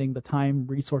spending the time,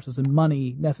 resources, and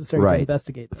money necessary to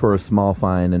investigate this. For a small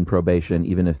fine and probation,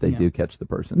 even if they do catch the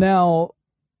person. Now,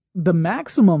 the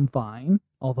maximum fine,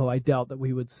 although I doubt that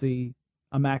we would see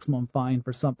a maximum fine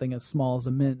for something as small as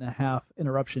a 1.5-minute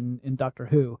interruption in Doctor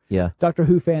Who. Yeah. Doctor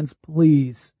Who fans,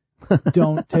 please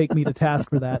don't take me to task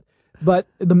for that. But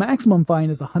the maximum fine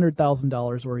is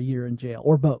 $100,000 or a year in jail,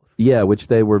 or both. Yeah, which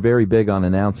they were very big on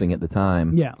announcing at the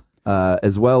time. Yeah.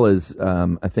 As well as,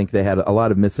 I think they had a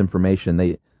lot of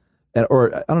misinformation.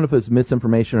 Or I don't know if it was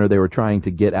misinformation or they were trying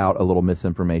to get out a little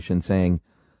misinformation, saying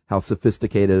how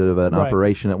sophisticated of an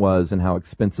operation it was and how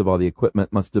expensive all the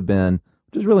equipment must have been,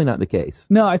 which is really not the case.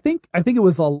 No, I think it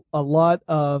was a lot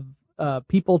of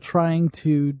people trying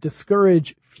to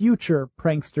discourage future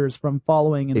pranksters from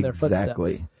following in their footsteps.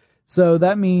 Exactly. So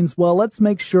that means, well, let's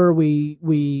make sure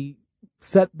we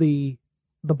set the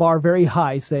bar very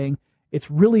high, saying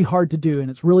it's really hard to do and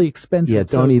it's really expensive. Yeah,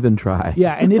 don't even try.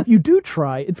 Yeah, and if you do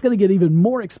try, it's going to get even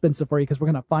more expensive for you because we're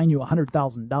going to fine you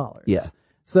 $100,000. Yeah.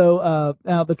 So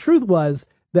now the truth was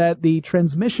that the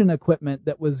transmission equipment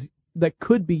that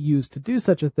could be used to do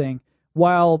such a thing,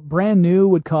 while brand new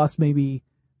would cost maybe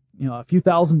a few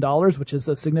 $1,000s, which is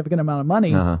a significant amount of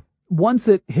money. Once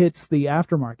it hits the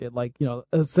aftermarket, like,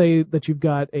 say that you've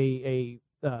got a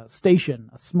station,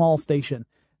 a small station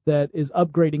that is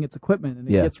upgrading its equipment and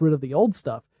it gets rid of the old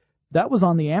stuff, that was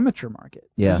on the amateur market.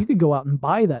 So you could go out and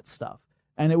buy that stuff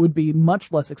and it would be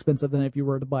much less expensive than if you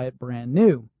were to buy it brand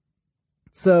new.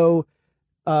 So,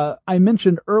 I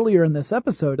mentioned earlier in this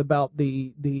episode about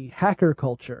the hacker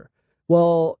culture.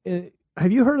 Well,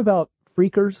 have you heard about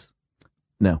phreakers?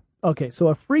 No. Okay. So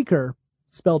a phreaker,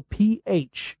 spelled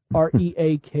Phreaking.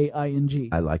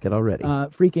 I like it already.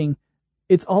 Phreaking.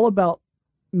 It's all about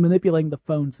manipulating the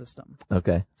phone system.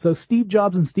 Okay. So Steve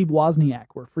Jobs and Steve Wozniak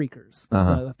were phreakers,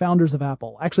 the founders of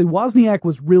Apple. Actually, Wozniak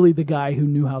was really the guy who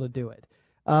knew how to do it.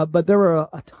 But there were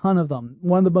a ton of them.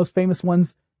 One of the most famous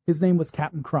ones, his name was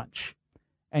Captain Crunch.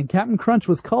 And Captain Crunch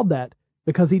was called that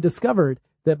because he discovered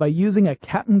that by using a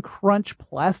Captain Crunch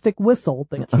plastic whistle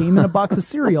that came in a box of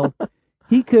cereal,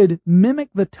 he could mimic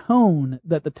the tone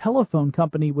that the telephone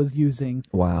company was using.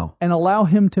 Wow. And allow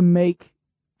him to make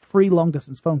free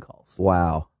long-distance phone calls.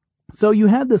 Wow. So you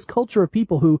had this culture of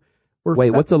people who were...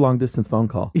 Wait, what's a long-distance phone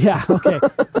call? Yeah, okay.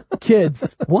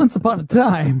 Kids, once upon a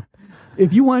time,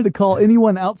 if you wanted to call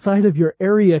anyone outside of your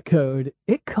area code,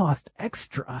 it cost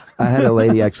extra. I had a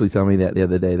lady actually tell me that the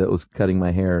other day that was cutting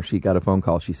my hair. She got a phone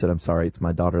call. She said, "I'm sorry, it's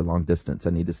my daughter long distance. I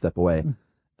need to step away." And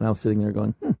I was sitting there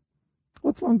going,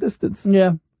 what's long distance?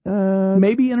 Yeah.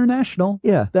 Maybe international.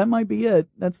 Yeah. That might be it.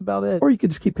 That's about it. Or you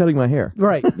could just keep cutting my hair.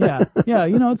 Right. Yeah. Yeah.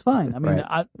 It's fine. I mean,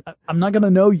 right. I'm not going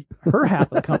to know her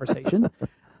half of the conversation.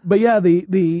 But yeah,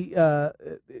 these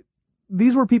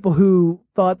were people who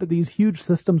thought that these huge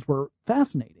systems were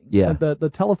fascinating. Yeah. The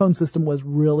telephone system was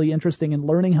really interesting, and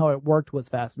learning how it worked was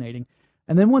fascinating.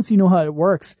 And then once you know how it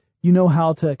works, you know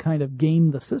how to kind of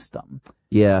game the system.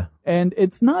 Yeah. And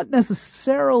it's not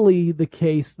necessarily the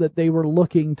case that they were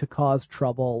looking to cause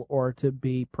trouble or to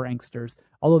be pranksters,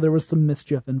 although there was some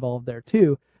mischief involved there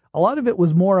too. A lot of it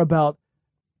was more about,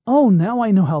 oh, now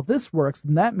I know how this works,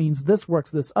 and that means this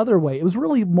works this other way. It was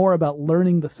really more about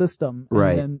learning the system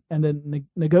and then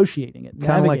negotiating it.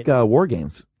 Kind of like war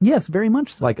games. Yes, very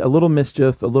much so. Like a little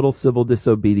mischief, a little civil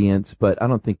disobedience, but I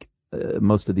don't think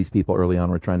most of these people early on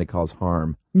were trying to cause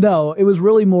harm. No, it was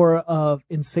really more of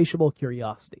insatiable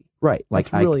curiosity. Right.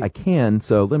 Like, I can,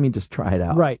 so let me just try it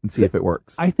out and see if it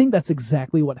works. I think that's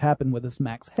exactly what happened with this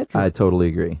Max Headroom. I totally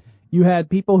agree. You had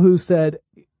people who said,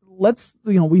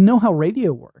 we know how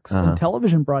radio works. Uh-huh. And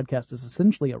television broadcast is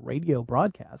essentially a radio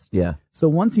broadcast. Yeah. So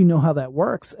once you know how that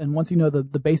works, and once you know the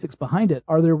basics behind it,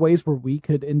 are there ways where we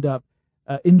could end up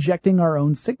injecting our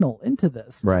own signal into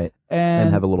this? Right.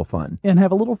 And have a little fun.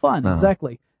 Uh-huh.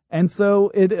 Exactly. And so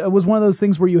it was one of those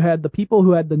things where you had the people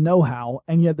who had the know-how,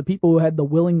 and you had the people who had the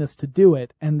willingness to do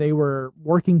it, and they were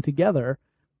working together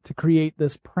to create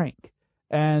this prank.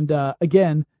 And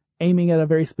again, aiming at a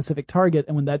very specific target,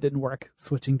 and when that didn't work,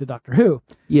 switching to Doctor Who.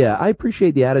 Yeah, I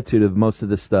appreciate the attitude of most of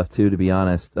this stuff, too, to be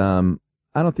honest. I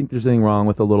don't think there's anything wrong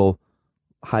with a little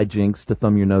hijinks to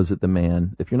thumb your nose at the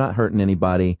man. If you're not hurting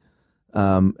anybody,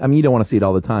 I mean, you don't want to see it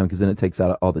all the time, because then it takes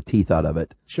out all the teeth out of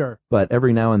it. Sure. But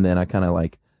every now and then, I kind of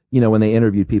like, when they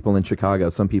interviewed people in Chicago,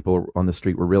 some people on the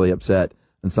street were really upset,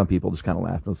 and some people just kind of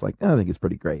laughed. And it's like, I think it's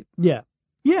pretty great. Yeah.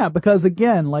 Yeah, because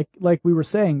again, like we were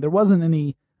saying, there wasn't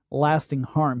any lasting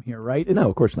harm here, right? No,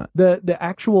 of course not. The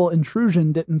actual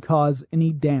intrusion didn't cause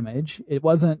any damage. It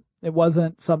wasn't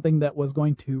something that was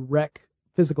going to wreck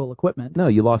physical equipment. No,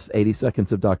 you lost 80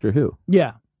 seconds of Doctor Who.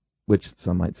 Yeah. Which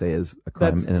some might say is a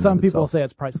crime in and of some people itself. say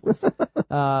it's priceless.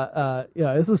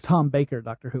 This is Tom Baker,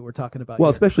 Doctor Who, we're talking about.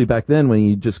 Well, here. especially back then when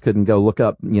you just couldn't go look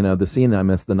up, the scene that I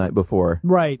missed the night before.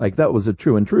 Right. Like that was a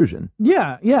true intrusion.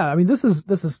 Yeah. I mean, this is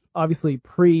obviously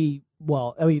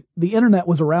the internet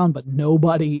was around, but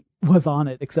nobody was on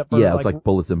it except for it's like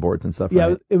bulletin boards and stuff.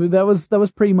 Yeah, right? that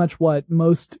was pretty much what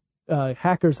most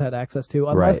hackers had access to,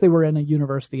 unless Right. they were in a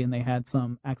university and they had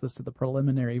some access to the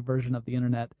preliminary version of the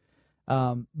internet.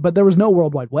 But there was no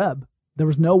World Wide Web. There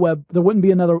was no web. There wouldn't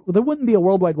be a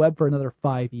World Wide Web for another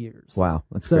 5 years. Wow,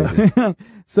 that's crazy.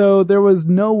 So there was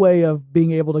no way of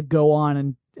being able to go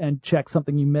on and check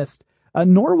something you missed.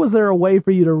 Nor was there a way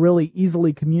for you to really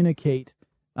easily communicate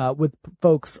with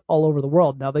folks all over the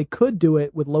world. Now, they could do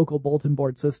it with local bulletin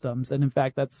board systems, and in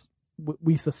fact, that's what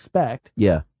we suspect.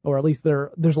 Yeah. Or at least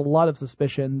there's a lot of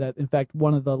suspicion that, in fact,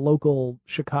 one of the local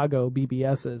Chicago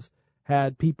BBSs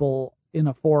had people in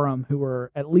a forum who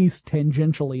were at least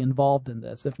tangentially involved in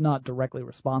this, if not directly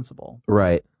responsible.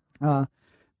 Right.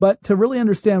 But to really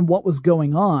understand what was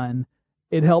going on,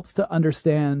 it helps to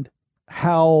understand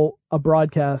how a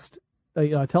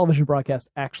television broadcast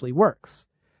actually works.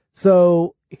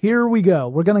 So here we go.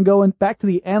 We're going to go back to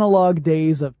the analog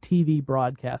days of TV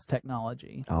broadcast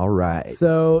technology. All right.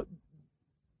 So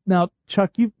now,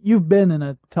 Chuck, you've been in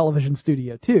a television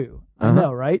studio too. I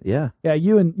know, right? Yeah. Yeah.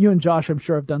 You and Josh, I'm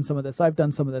sure, have done some of this. I've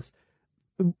done some of this.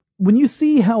 When you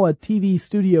see how a TV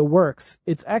studio works,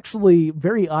 it's actually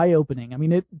very eye-opening. I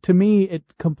mean, to me, it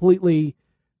completely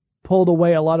pulled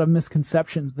away a lot of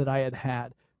misconceptions that I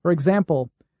had. For example,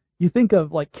 you think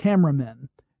of like cameramen,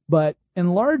 but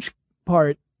in large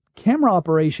part, camera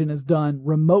operation is done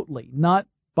remotely, not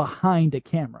behind a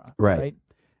camera. Right.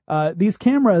 These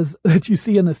cameras that you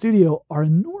see in the studio are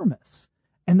enormous,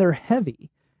 and they're heavy.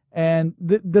 And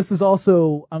this is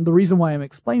also the reason why I'm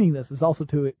explaining this is also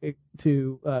to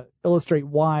illustrate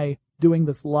why doing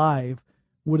this live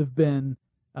would have been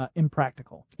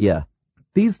impractical. Yeah.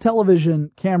 These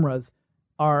television cameras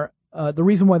are the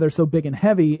reason why they're so big and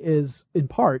heavy is in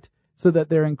part so that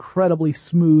they're incredibly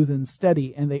smooth and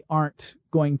steady, and they aren't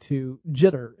going to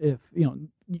jitter. If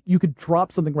you could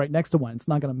drop something right next to one, it's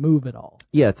not going to move at all.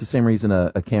 Yeah, it's the same reason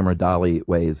a camera dolly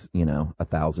weighs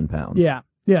 1,000 pounds.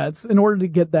 Yeah, it's in order to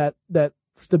get that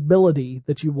stability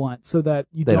that you want, so that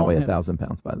they don't weigh 1,000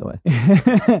 pounds, by the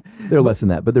way. They're less than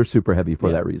that, but they're super heavy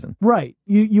for that reason. Right.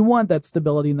 You want that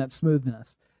stability and that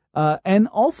smoothness. And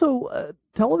also,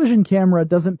 television camera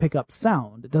doesn't pick up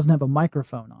sound. It doesn't have a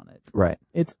microphone on it. Right.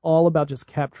 It's all about just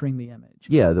capturing the image.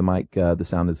 Yeah, the mic, the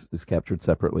sound is captured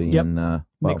separately and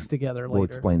mixed together later. We'll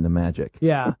explain the magic.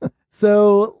 Yeah.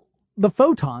 So the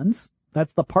photons,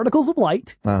 that's the particles of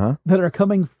light that are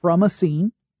coming from a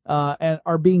scene and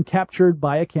are being captured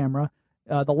by a camera.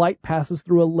 The light passes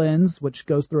through a lens, which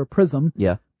goes through a prism.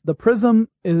 Yeah. The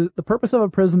purpose of a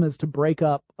prism is to break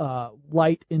up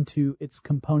light into its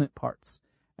component parts.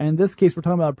 And in this case, we're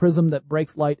talking about a prism that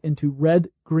breaks light into red,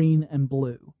 green, and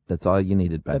blue. That's all you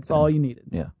needed back then. That's all you needed.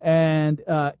 Yeah. And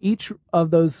each of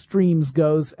those streams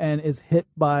goes and is hit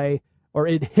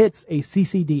it hits a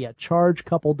CCD, a charge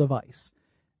coupled device.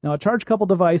 Now, a charge coupled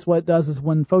device, what it does is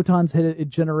when photons hit it, it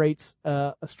generates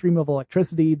a stream of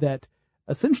electricity that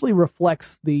essentially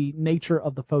reflects the nature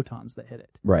of the photons that hit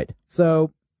it. Right.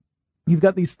 So you've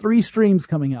got these three streams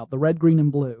coming out, the red, green,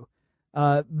 and blue.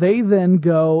 They then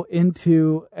go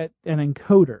into an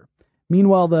encoder.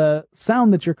 Meanwhile, the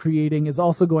sound that you're creating is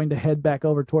also going to head back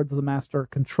over towards the master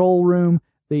control room.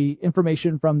 The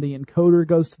information from the encoder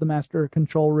goes to the master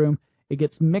control room. It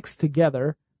gets mixed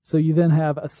together. So you then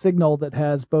have a signal that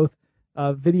has both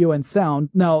video and sound.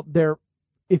 Now,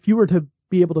 if you were to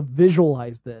be able to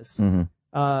visualize this,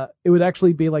 it would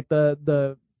actually be like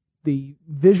the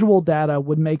visual data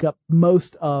would make up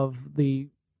most of the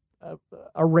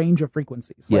a range of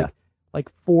frequencies. Like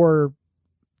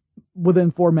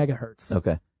within 4 megahertz.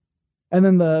 Okay. And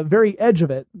then the very edge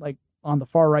of it, like on the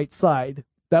far right side,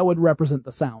 that would represent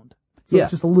the sound. So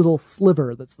it's just a little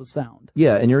sliver that's the sound.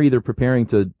 Yeah, and you're either preparing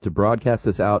to broadcast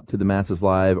this out to the masses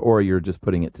live, or you're just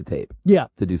putting it to tape. Yeah.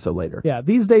 To do so later. Yeah,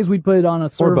 these days we'd put it on a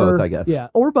server. Or both, I guess. Yeah,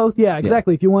 or both. Yeah,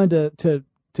 exactly. If you wanted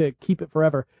to keep it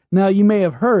forever. Now, you may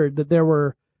have heard that there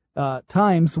were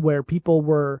times where people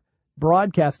were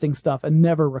broadcasting stuff and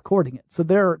never recording it. So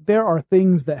there are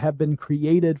things that have been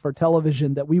created for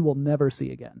television that we will never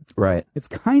see again. Right. It's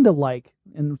kind of like,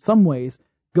 in some ways,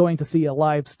 going to see a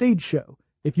live stage show.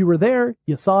 If you were there,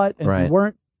 you saw it, and if you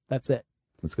weren't, that's it.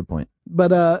 That's a good point.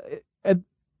 But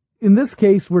in this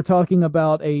case, we're talking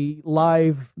about a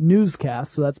live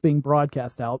newscast, so that's being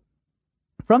broadcast out.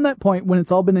 From that point, when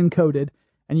it's all been encoded,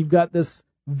 and you've got this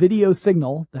video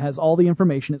signal that has all the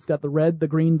information, it's got the red, the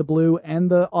green, the blue,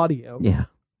 and the audio. Yeah.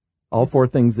 All 4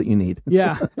 things that you need.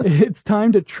 Yeah. It's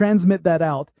time to transmit that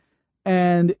out.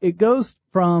 And it goes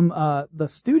from the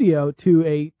studio to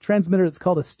a transmitter that's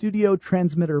called a studio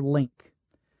transmitter link.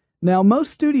 Now, most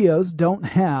studios don't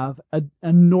have an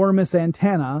enormous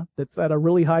antenna that's at a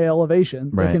really high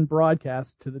elevation that can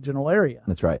broadcast to the general area.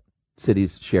 That's right.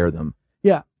 Cities share them.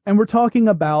 Yeah. And we're talking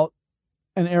about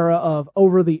an era of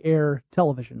over-the-air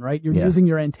television, right? You're using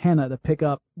your antenna to pick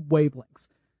up wavelengths.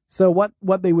 So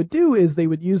what they would do is they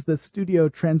would use the studio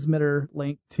transmitter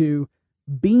link to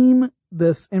beam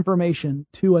this information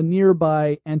to a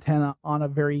nearby antenna on a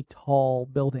very tall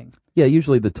building. Yeah,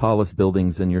 usually the tallest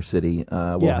buildings in your city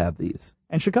will have these.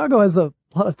 And Chicago has a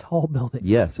lot of tall buildings.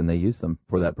 Yes, and they use them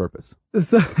for that purpose.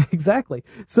 So, exactly.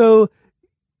 So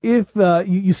if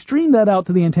you stream that out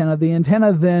to the antenna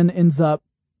then ends up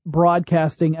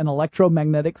broadcasting an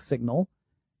electromagnetic signal,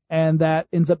 and that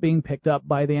ends up being picked up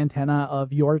by the antenna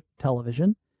of your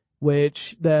television,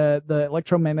 which the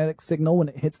electromagnetic signal, when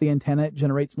it hits the antenna, it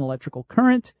generates an electrical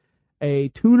current. A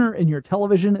tuner in your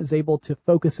television is able to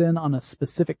focus in on a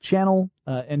specific channel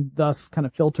and thus kind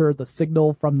of filter the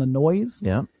signal from the noise.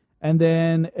 Yeah. And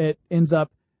then it ends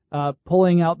up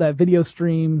pulling out that video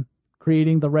stream,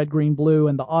 creating the red, green, blue,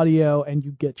 and the audio, and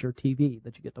you get your TV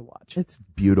that you get to watch. It's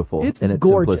beautiful. It's in its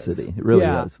gorgeous. simplicity. It really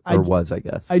is. Or was, I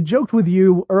guess. I joked with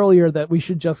you earlier that we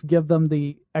should just give them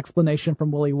the explanation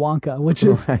from Willy Wonka, which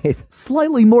is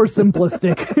slightly more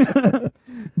simplistic,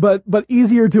 but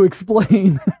easier to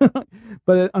explain.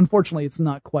 But unfortunately, it's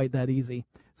not quite that easy.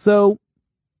 So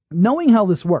knowing how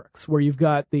this works, where you've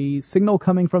got the signal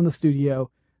coming from the studio,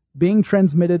 being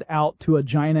transmitted out to a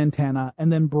giant antenna,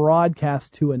 and then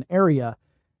broadcast to an area,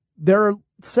 there are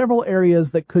several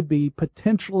areas that could be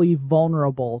potentially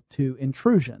vulnerable to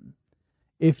intrusion.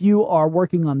 If you are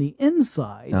working on the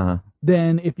inside,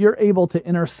 then if you're able to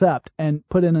intercept and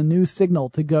put in a new signal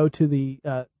to go to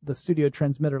the studio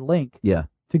transmitter link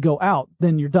to go out,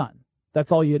 then you're done. That's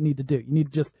all you need to do. You need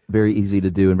to just... Very easy to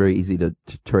do and very easy to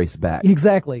trace back.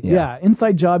 Exactly. Yeah.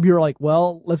 Inside job, you're like,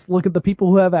 well, let's look at the people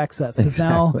who have access, because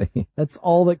now that's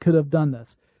all that could have done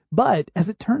this. But as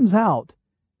it turns out,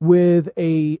 with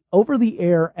a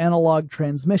over-the-air analog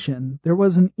transmission, there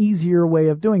was an easier way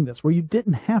of doing this, where you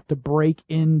didn't have to break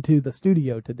into the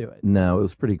studio to do it. No, it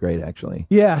was pretty great, actually.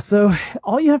 Yeah, so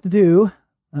all you have to do...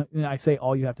 I say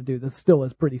all you have to do, this still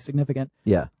is pretty significant,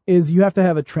 is you have to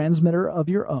have a transmitter of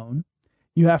your own.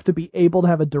 You have to be able to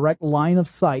have a direct line of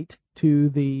sight to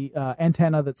the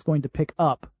antenna that's going to pick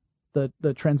up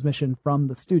the transmission from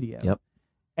the studio. Yep.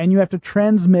 And you have to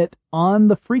transmit on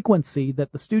the frequency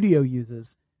that the studio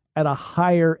uses at a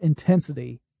higher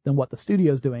intensity than what the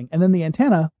studio's doing. And then the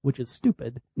antenna, which is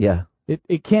stupid. Yeah.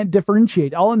 It can't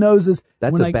differentiate. All it knows is...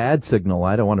 That's a bad signal.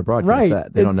 I don't want to broadcast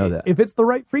that. They don't know that. If it's the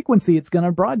right frequency, it's going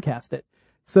to broadcast it.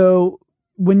 So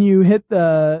when you hit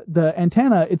the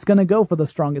antenna, it's going to go for the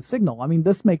strongest signal. I mean,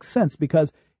 this makes sense,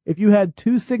 because if you had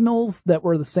 2 signals that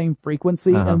were the same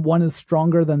frequency and one is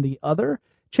stronger than the other,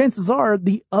 chances are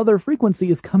the other frequency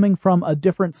is coming from a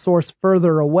different source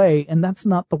further away, and that's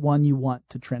not the one you want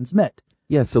to transmit.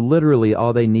 Yeah, so literally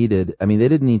all they needed, I mean, they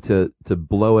didn't need to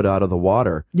blow it out of the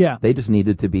water. Yeah. They just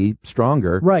needed to be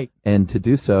stronger. Right. And to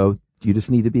do so, you just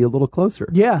need to be a little closer.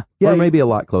 Yeah. Or maybe a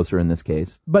lot closer in this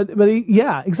case. But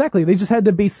yeah, exactly. They just had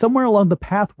to be somewhere along the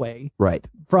pathway. Right.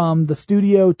 From the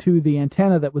studio to the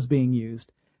antenna that was being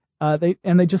used. They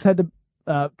just had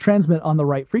to transmit on the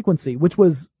right frequency,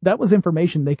 that was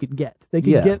information they could get. They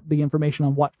could get the information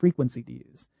on what frequency to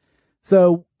use.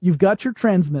 So you've got your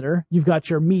transmitter, you've got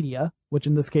your media, which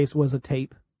in this case was a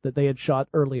tape that they had shot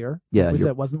earlier. Yeah,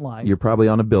 that wasn't live. You're probably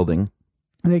on a building.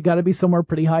 And they got to be somewhere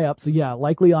pretty high up. So yeah,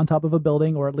 likely on top of a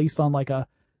building or at least on like a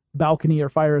balcony or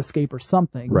fire escape or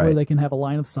something where they can have a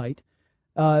line of sight.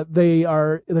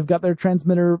 They've got their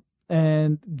transmitter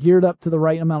and geared up to the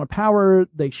right amount of power.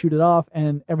 They shoot it off,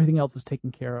 and everything else is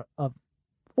taken care of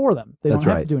for them. They don't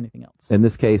have to do anything else. In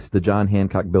this case, the John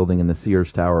Hancock Building and the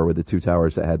Sears Tower were the two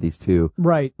towers that had these two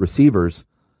receivers.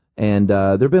 And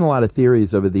there have been a lot of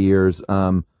theories over the years.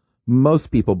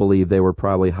 Most people believe they were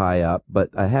probably high up, but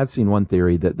I have seen one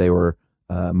theory that they were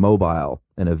mobile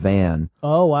in a van.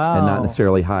 Oh, wow. And not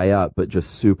necessarily high up, but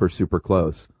just super, super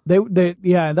close. That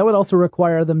would also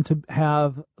require them to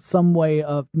have some way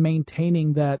of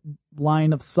maintaining that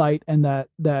line of sight and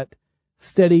that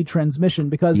steady transmission,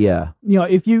 because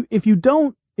if you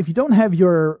don't have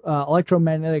your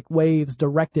electromagnetic waves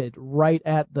directed right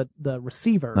at the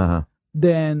receiver,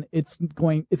 then it's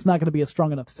not going to be a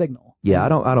strong enough signal. Yeah, I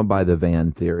don't buy the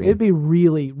van theory. It'd be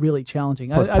really, really challenging.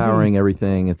 Plus powering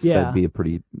everything, that'd be a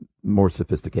pretty more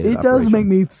sophisticated operation. Does make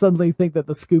me suddenly think that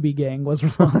the Scooby Gang was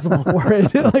responsible for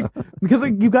it, because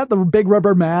you got the big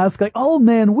rubber mask, like Old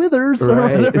Man Withers,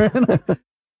 right?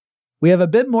 We have a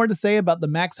bit more to say about the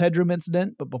Max Headroom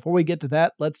incident, but before we get to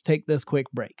that, let's take this quick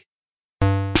break.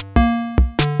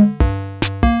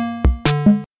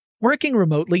 Working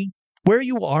remotely, where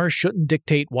you are shouldn't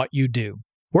dictate what you do.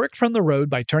 Work from the road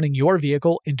by turning your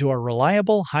vehicle into a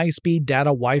reliable high-speed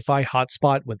data Wi-Fi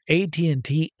hotspot with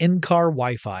AT&T in-car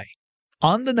Wi-Fi.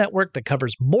 On the network that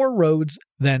covers more roads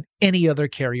than any other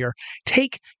carrier,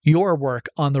 take your work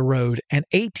on the road and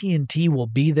AT&T will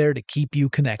be there to keep you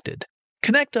connected.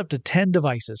 Connect up to 10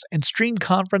 devices and stream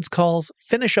conference calls,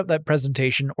 finish up that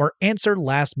presentation, or answer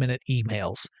last-minute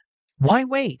emails. Why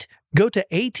wait? Go to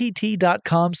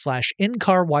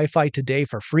att.com/in-car Wi-Fi today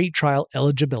for free trial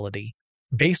eligibility.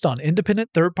 Based on independent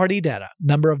third-party data,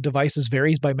 number of devices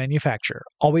varies by manufacturer.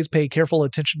 Always pay careful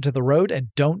attention to the road and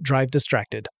don't drive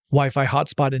distracted. Wi-Fi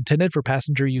hotspot intended for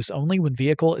passenger use only when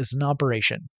vehicle is in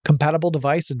operation. Compatible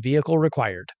device and vehicle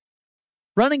required.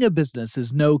 Running a business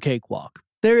is no cakewalk.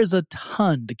 There is a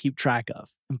ton to keep track of.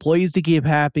 Employees to keep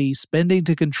happy, spending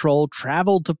to control,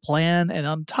 travel to plan, and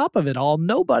on top of it all,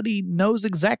 nobody knows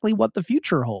exactly what the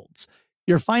future holds.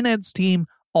 Your finance team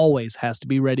always has to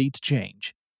be ready to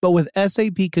change. But with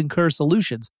SAP Concur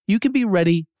Solutions, you can be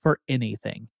ready for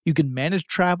anything. You can manage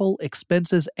travel,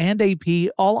 expenses, and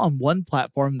AP all on one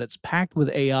platform that's packed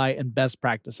with AI and best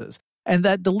practices, and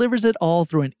that delivers it all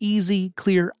through an easy,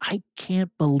 clear, I can't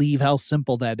believe how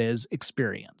simple that is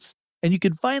experience. And you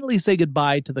can finally say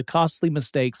goodbye to the costly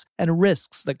mistakes and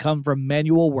risks that come from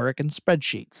manual work and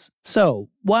spreadsheets. So,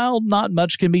 while not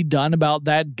much can be done about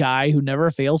that guy who never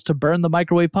fails to burn the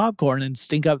microwave popcorn and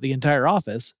stink up the entire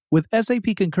office, with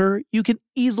SAP Concur, you can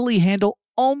easily handle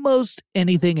almost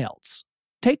anything else.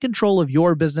 Take control of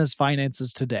your business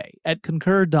finances today at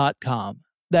concur.com.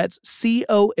 That's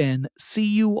CONCUR.com.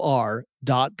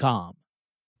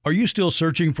 Are you still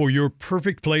searching for your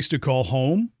perfect place to call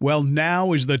home? Well,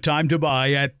 now is the time to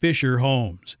buy at Fisher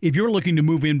Homes. If you're looking to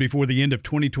move in before the end of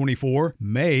 2024,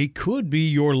 May could be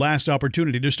your last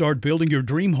opportunity to start building your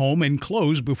dream home and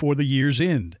close before the year's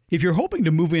end. If you're hoping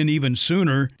to move in even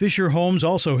sooner, Fisher Homes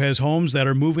also has homes that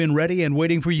are move-in ready and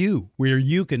waiting for you, where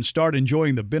you can start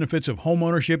enjoying the benefits of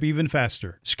homeownership even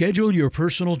faster. Schedule your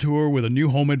personal tour with a new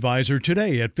home advisor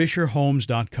today at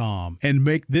FisherHomes.com and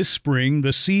make this spring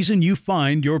the season you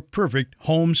find your perfect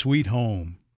home sweet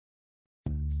home.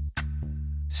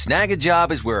 Snag a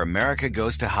Job is where America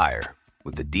goes to hire,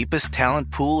 with the deepest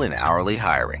talent pool in hourly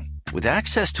hiring. With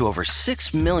access to over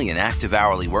 6 million active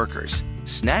hourly workers,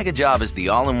 Snag a Job is the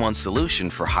all-in-one solution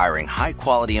for hiring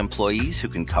high-quality employees who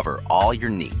can cover all your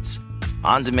needs.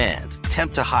 On demand,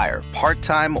 temp to hire,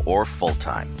 part-time or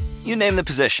full-time. You name the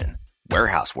position.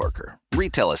 Warehouse worker,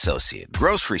 retail associate,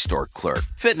 grocery store clerk,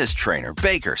 fitness trainer,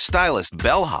 baker, stylist,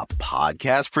 bellhop,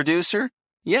 podcast producer.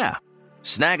 Yeah,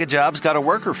 Snag a Job's got a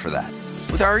worker for that.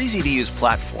 With our easy-to-use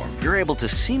platform, you're able to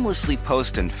seamlessly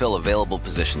post and fill available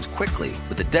positions quickly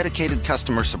with a dedicated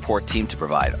customer support team to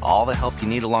provide all the help you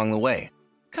need along the way.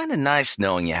 Kind of nice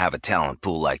knowing you have a talent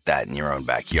pool like that in your own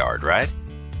backyard, right?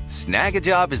 Snag a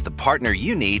Job is the partner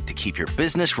you need to keep your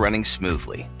business running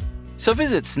smoothly. So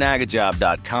visit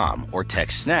snagajob.com or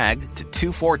text snag to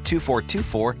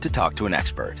 242424 to talk to an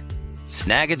expert.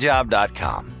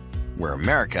 Snagajob.com, where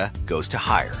America goes to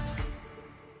hire.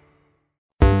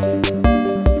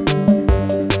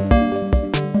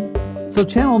 So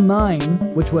Channel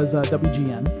 9, which was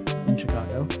WGN in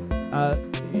Chicago,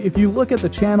 if you look at the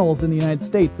channels in the United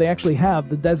States, they actually have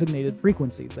the designated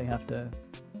frequencies they have to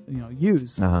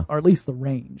use, or at least the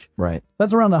range. Right.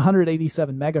 That's around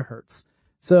 187 megahertz.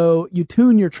 So you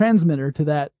tune your transmitter to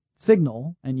that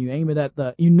signal and you aim it at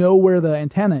where the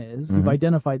antenna is. You've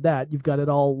identified that. You've got it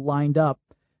all lined up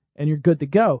and you're good to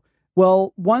go.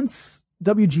 Well, once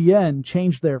WGN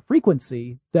changed their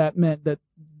frequency, that meant that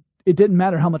it didn't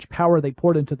matter how much power they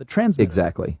poured into the transmitter.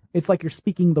 Exactly. It's like you're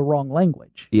speaking the wrong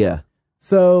language. Yeah.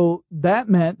 So that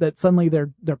meant that suddenly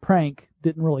their prank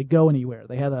didn't really go anywhere.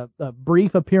 They had a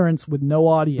brief appearance with no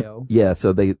audio. Yeah,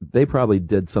 so they probably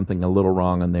did something a little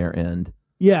wrong on their end.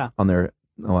 Yeah. On their,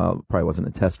 well, it probably wasn't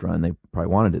a test run. They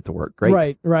probably wanted it to work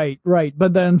great. Right.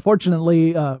 But then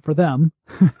unfortunately for them,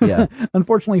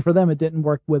 unfortunately for them, it didn't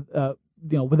work without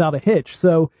a hitch.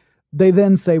 So they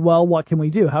then say, well, what can we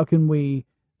do? How can we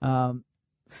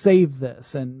save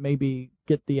this and maybe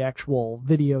get the actual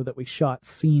video that we shot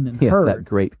seen and heard? That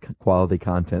great quality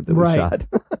content that we shot.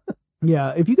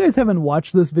 Yeah, if you guys haven't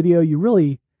watched this video, you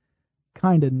really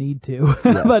kind of need to.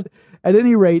 Yeah. But at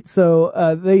any rate, so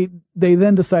they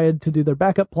then decided to do their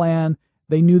backup plan.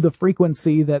 They knew the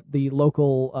frequency that the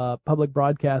local public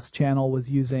broadcast channel was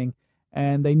using,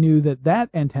 and they knew that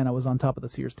antenna was on top of the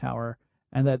Sears Tower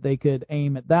and that they could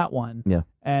aim at that one. Yeah.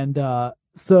 And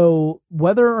so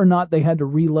whether or not they had to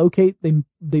relocate,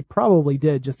 they probably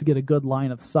did just to get a good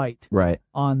line of sight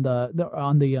on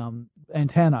the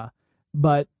antenna.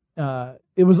 But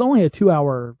it was only a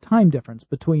 2-hour time difference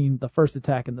between the first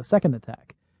attack and the second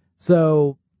attack.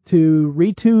 So to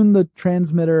retune the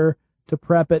transmitter, to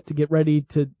prep it, to get ready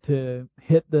to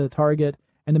hit the target,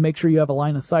 and to make sure you have a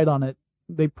line of sight on it,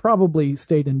 they probably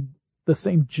stayed in the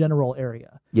same general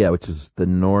area. Yeah, which is the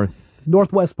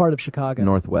northwest part of Chicago.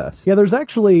 Northwest. Yeah, there's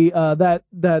actually that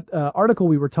article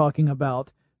we were talking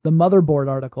about, the Motherboard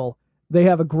article. They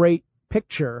have a great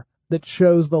picture that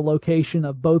shows the location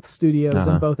of both studios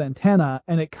and both antenna,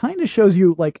 and it kind of shows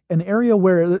you like an area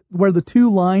where the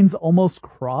two lines almost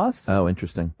cross. Oh,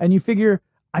 interesting. And you figure,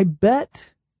 I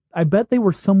bet they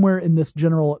were somewhere in this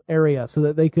general area so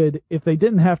that they could, if they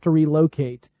didn't have to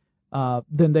relocate,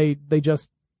 then they just,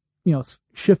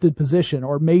 shifted position,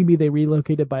 or maybe they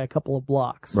relocated by a couple of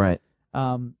blocks. Right.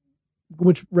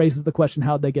 Which raises the question,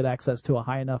 how'd they get access to a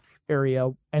high enough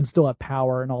area and still have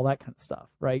power and all that kind of stuff,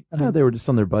 right? Yeah, they were just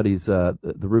on their buddy's, the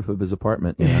roof of his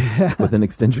apartment, with an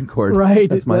extension cord. Right.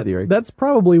 That's my theory. That's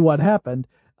probably what happened.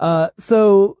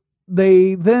 So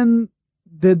they then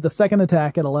did the second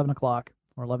attack at 11 o'clock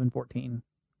or 11:14,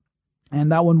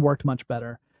 and that one worked much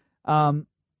better. And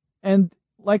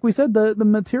like we said, the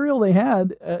material they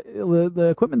had, the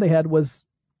equipment they had was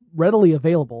readily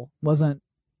available.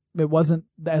 It wasn't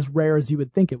as rare as you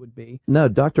would think it would be. No,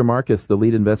 Dr. Marcus, the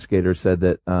lead investigator, said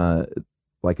that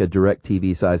like a direct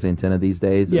TV size antenna these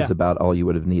days is about all you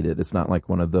would have needed. It's not like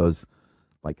one of those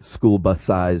like school bus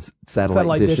size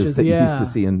satellite dishes that you used to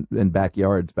see in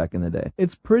backyards back in the day.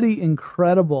 It's pretty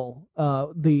incredible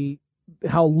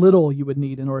how little you would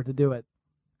need in order to do it.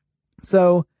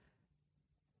 So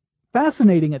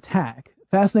fascinating attack.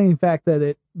 Fascinating fact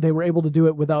that they were able to do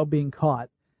it without being caught.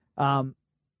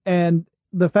 And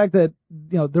the fact that,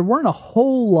 there weren't a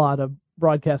whole lot of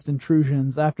broadcast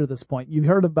intrusions after this point. You've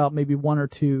heard about maybe one or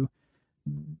two.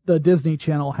 The Disney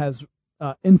Channel has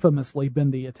infamously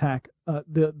been the attack,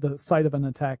 the site of an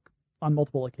attack on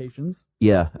multiple occasions.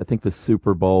 Yeah, I think the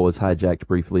Super Bowl was hijacked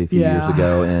briefly a few years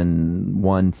ago in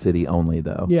one city only,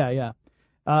 though. Yeah.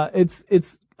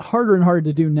 It's harder and harder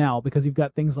to do now because you've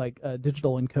got things like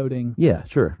digital encoding. Yeah,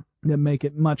 sure. That make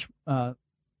it much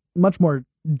more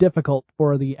difficult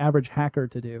for the average hacker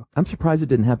to do. I'm surprised it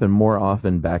didn't happen more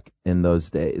often back in those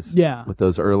days. Yeah. With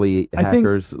those early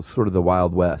hackers, sort of the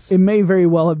Wild West. It may very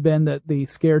well have been that the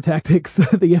scare tactics the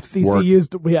FCC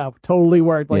used, totally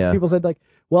worked. Like people said,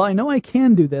 well, I know I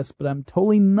can do this, but I'm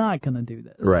totally not going to do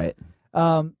this. Right.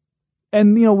 And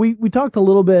we talked a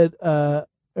little bit.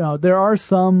 There are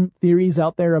some theories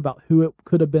out there about who it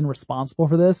could have been responsible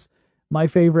for this. My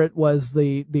favorite was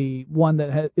the one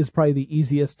that is probably the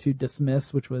easiest to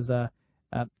dismiss, which was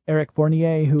Eric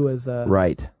Fournier, who was a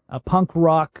punk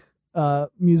rock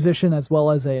musician as well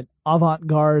as an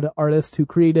avant-garde artist who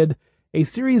created a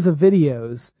series of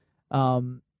videos.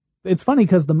 It's funny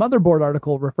because the Motherboard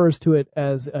article refers to it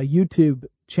as a YouTube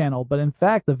channel, but in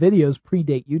fact the videos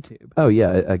predate YouTube. Oh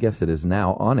yeah, I guess it is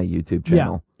now on a YouTube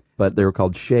channel. Yeah. But they were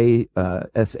called Shay,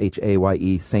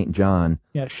 S-H-A-Y-E, St. John.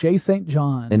 Yeah, Shay St.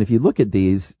 John. And if you look at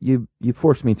these, you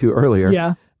forced me to earlier.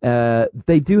 Yeah.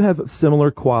 They do have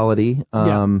similar quality.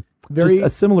 Very just a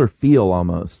similar feel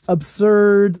almost.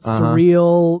 Absurd,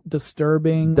 surreal,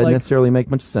 disturbing. Doesn't necessarily make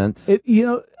much sense.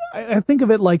 I think of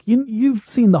it like you've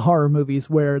seen the horror movies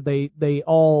where they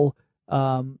all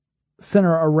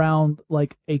center around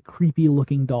like a creepy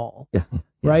looking doll. Yeah.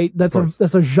 right? That's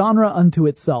a genre unto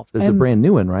itself. There's a brand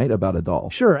new one, right, about a doll.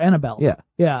 Sure, Annabelle.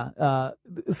 Yeah.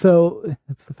 So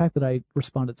it's the fact that I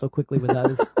responded so quickly with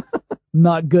that is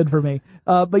not good for me.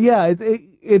 But yeah,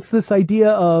 it's this idea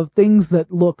of things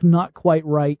that look not quite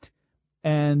right,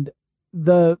 and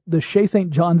the Chez St.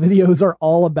 John videos are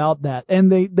all about that,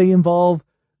 and they involve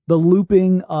the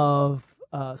looping of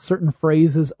certain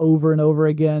phrases over and over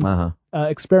again,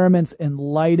 experiments in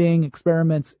lighting,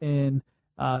 experiments in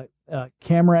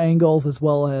camera angles, as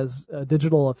well as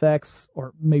digital effects,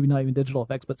 or maybe not even digital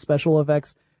effects, but special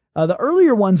effects. The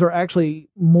earlier ones are actually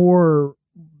more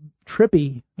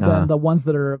trippy than the ones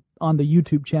that are on the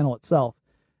YouTube channel itself.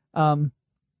 So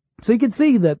you can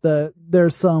see that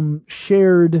there's some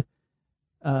shared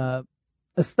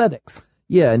aesthetics.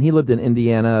 Yeah, and he lived in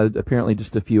Indiana, apparently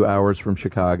just a few hours from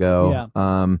Chicago.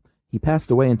 Yeah. He passed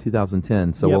away in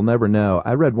 2010, so we'll never know.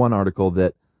 I read one article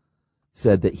that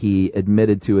said that he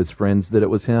admitted to his friends that it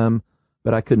was him,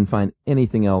 but I couldn't find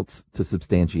anything else to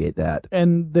substantiate that.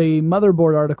 And the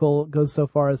Motherboard article goes so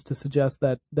far as to suggest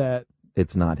that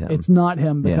it's not him. It's not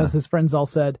him because his friends all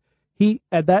said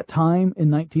at that time in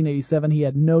 1987, he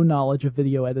had no knowledge of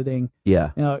video editing.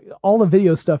 Yeah. You know, all the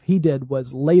video stuff he did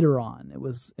was later on. It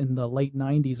was in the late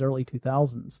 90s, early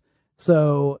 2000s.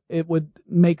 So it would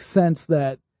make sense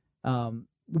that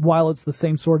while it's the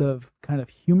same sort of kind of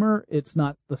humor, it's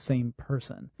not the same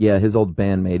person. Yeah, his old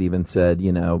bandmate even said,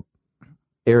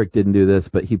 Eric didn't do this,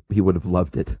 but he would have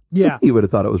loved it. Yeah. He would have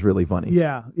thought it was really funny.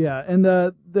 Yeah, yeah. And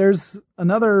there's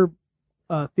another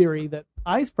theory that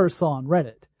I first saw on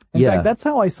Reddit. In fact, that's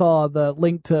how I saw the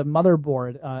link to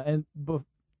Motherboard. And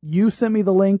you sent me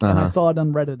the link, and I saw it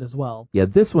on Reddit as well. Yeah,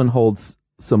 this one holds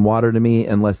some water to me,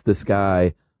 unless this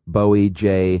guy, Bowie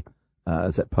J,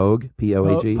 is that Pogue?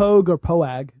 P-O-A-G? Pogue or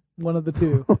Poag, one of the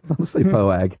two. I'll say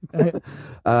Poag.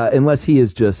 Unless he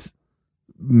is just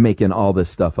making all this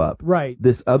stuff up. Right.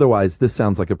 Otherwise, this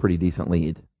sounds like a pretty decent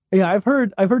lead. Yeah, I've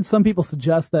heard some people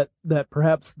suggest that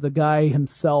perhaps the guy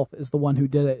himself is the one who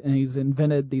did it, and he's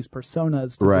invented these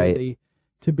personas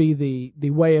to be the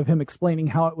way of him explaining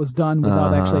how it was done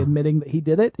without actually admitting that he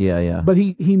did it. Yeah, yeah. But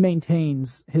he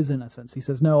maintains his innocence. He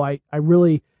says, no, I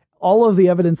really, all of the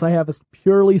evidence I have is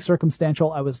purely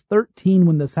circumstantial. I was 13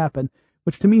 when this happened,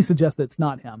 which to me suggests that it's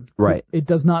not him. Right. It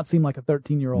does not seem like a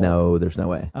 13-year-old. No, there's no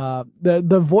way.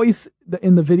 The voice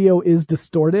in the video is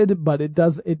distorted, but it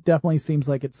definitely seems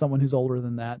like it's someone who's older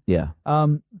than that. Yeah.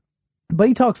 But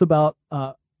he talks about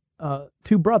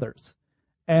two brothers.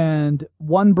 And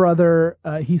one brother,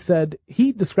 he said,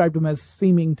 he described him as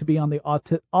seeming to be on the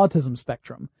autism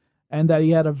spectrum, and that he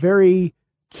had a very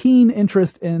keen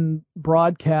interest in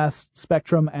broadcast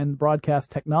spectrum and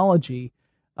broadcast technology,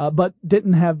 but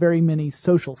didn't have very many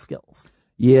social skills.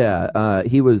 Yeah,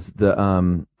 he was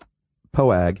the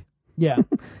Poag. Yeah.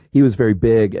 He was very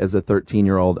big as a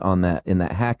 13-year-old in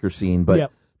that hacker scene, but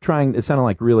it sounded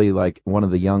like really like one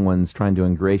of the young ones trying to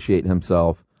ingratiate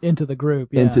himself into the group.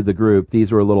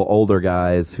 These were a little older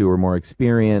guys who were more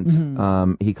experienced.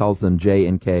 Mm-hmm. He calls them J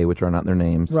and K, which are not their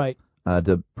names, right?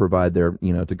 To provide their,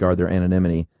 to guard their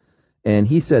anonymity. And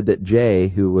he said that Jay,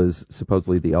 who was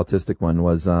supposedly the autistic one,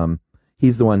 was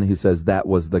he's the one who says that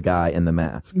was the guy in the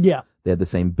mask. Yeah, they had the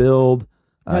same build.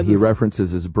 He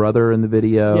references his brother in the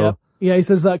video. Yep. Yeah, he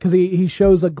says that because he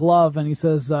shows a glove and he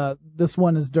says, this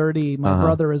one is dirty. My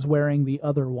brother is wearing the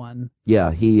other one.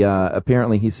 Yeah, he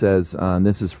apparently he says,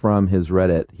 this is from his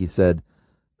Reddit. He said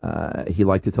he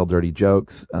liked to tell dirty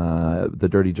jokes. The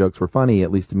dirty jokes were funny,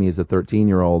 at least to me as a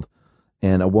 13-year-old.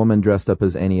 And a woman dressed up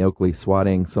as Annie Oakley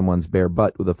swatting someone's bare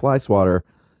butt with a fly swatter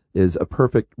is a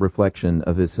perfect reflection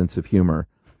of his sense of humor.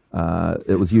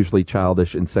 It was usually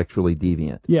childish and sexually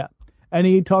deviant. Yeah, and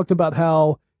he talked about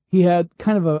how he had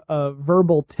kind of a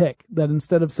verbal tick that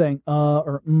instead of saying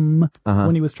or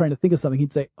when he was trying to think of something,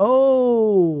 he'd say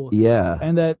oh. Yeah.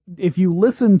 And that if you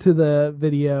listen to the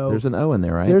video, there's an O in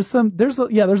there, right? There's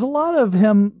a lot of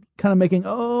him kind of making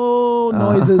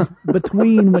noises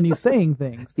between when he's saying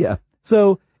things. Yeah.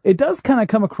 So it does kind of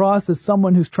come across as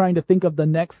someone who's trying to think of the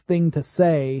next thing to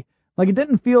say. Like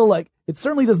it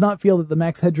certainly does not feel that the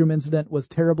Max Headroom incident was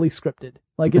terribly scripted.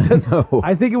 Like it does. No.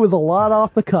 I think it was a lot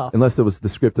off the cuff. Unless it was the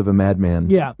script of a madman.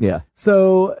 Yeah. Yeah.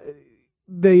 So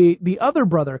the other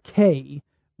brother, Kay,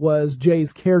 was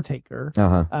Jay's caretaker.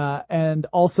 And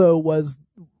also was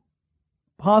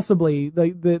possibly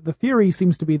the theory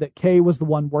seems to be that Kay was the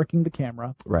one working the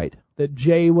camera. Right. That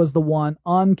Jay was the one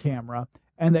on camera.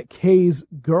 And that Kay's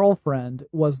girlfriend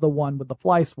was the one with the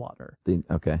fly swatter.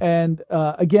 Okay. And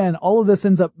again, all of this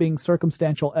ends up being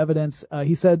circumstantial evidence.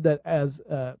 He said that as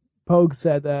Pogue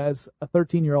said, as a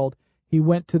 13-year-old, he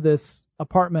went to this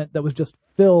apartment that was just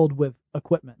filled with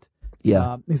equipment.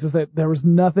 Yeah. He says that there was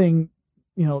nothing,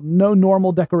 no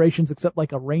normal decorations except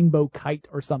like a rainbow kite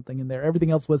or something in there.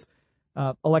 Everything else was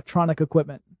electronic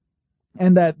equipment.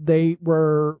 And that the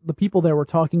people there were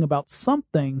talking about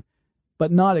something,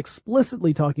 but not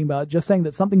explicitly talking about it, just saying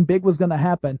that something big was going to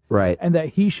happen. Right. And that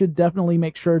he should definitely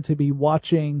make sure to be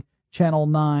watching Channel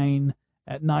 9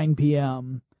 at 9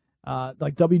 p.m.,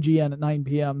 like WGN at 9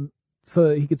 p.m., so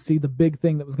that he could see the big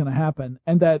thing that was going to happen.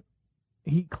 And that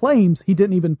he claims he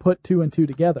didn't even put two and two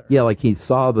together. Yeah, like he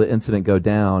saw the incident go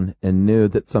down and knew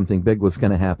that something big was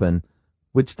going to happen,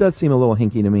 which does seem a little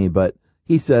hinky to me, but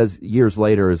he says years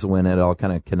later is when it all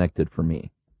kind of connected for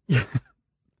me. Yeah.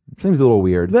 Seems a little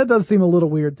weird. That does seem a little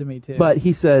weird to me, too. But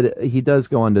he said he does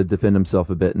go on to defend himself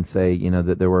a bit and say,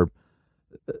 that there were,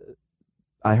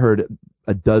 I heard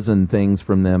a dozen things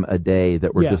from them a day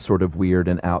that were just sort of weird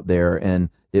and out there, and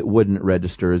it wouldn't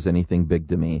register as anything big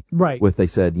to me. Right. If they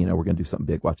said, we're going to do something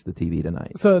big, watch the TV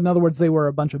tonight. So, in other words, they were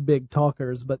a bunch of big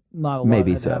talkers, but not a lot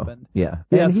Maybe had so. happened. Yeah.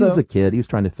 Yeah, And he was a kid. He was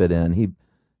trying to fit in. It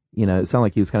sounded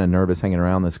like he was kind of nervous hanging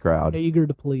around this crowd. Eager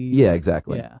to please. Yeah,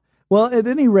 exactly. Yeah. Well, at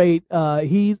any rate,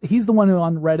 he's the one who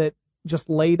on Reddit just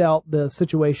laid out the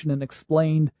situation and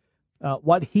explained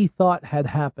what he thought had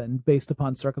happened based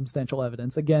upon circumstantial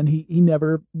evidence. Again, he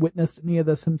never witnessed any of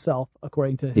this himself,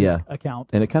 according to his account.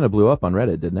 And it kind of blew up on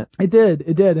Reddit, didn't it? It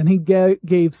did. And he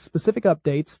gave specific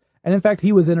updates. And in fact,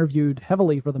 he was interviewed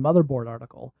heavily for the Motherboard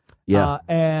article. Yeah.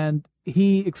 And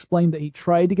he explained that he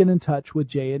tried to get in touch with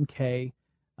J&K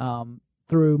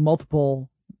through multiple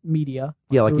media.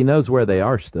 Yeah, like he knows where they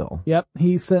are still. Yep.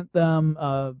 He sent them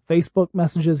Facebook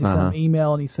messages, he sent them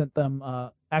email, and he sent them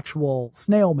actual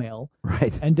snail mail.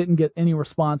 Right. And didn't get any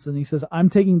response. And he says, I'm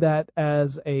taking that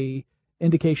as a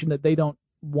indication that they don't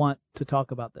want to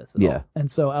talk about this at all. And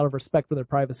so out of respect for their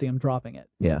privacy, I'm dropping it.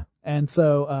 Yeah. And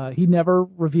so he never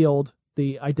revealed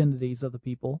the identities of the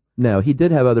people. No, he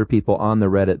did have other people on the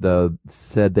Reddit, though,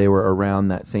 said they were around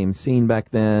that same scene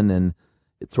back then, and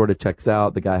it sort of checks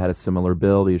out. The guy had a similar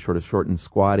build. He was sort of short and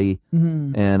squatty.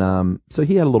 Mm-hmm. And so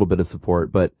he had a little bit of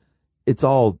support, but it's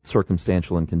all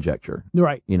circumstantial and conjecture.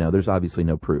 Right. There's obviously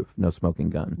no proof, no smoking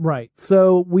gun. Right.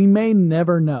 So we may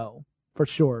never know for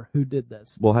sure who did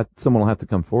this. Someone will have to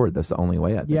come forward. That's the only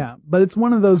way, I think. Yeah, but it's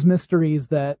one of those mysteries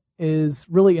that is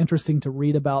really interesting to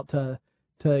read about,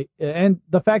 and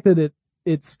the fact that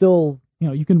it's still,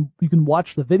 you can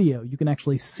watch the video, you can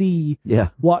actually see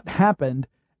what happened.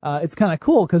 It's kind of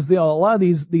cool because a lot of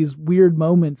these weird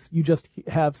moments, you just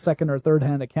have second or third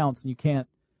hand accounts, and you can't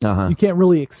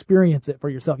really experience it for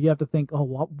yourself. You have to think, oh,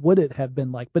 what would it have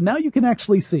been like? But now you can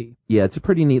actually see. Yeah, it's a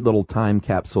pretty neat little time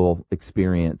capsule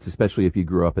experience, especially if you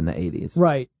grew up in the 80s.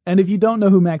 Right. And if you don't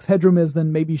know who Max Headroom is,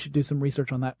 then maybe you should do some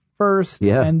research on that first,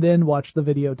 and then watch the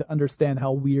video to understand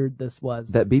how weird this was.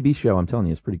 That BB show, I'm telling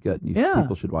you, is pretty good.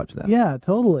 People should watch that. Yeah,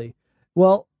 totally.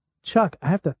 Well, Chuck, I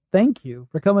have to thank you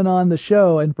for coming on the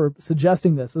show and for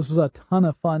suggesting this. This was a ton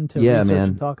of fun to research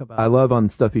and talk about. I love on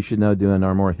Stuff You Should Know doing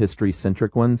our more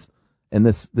history-centric ones. And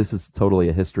this is totally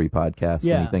a history podcast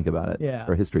when you think about it. Yeah.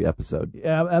 Or a history episode.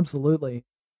 Yeah, absolutely.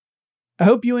 I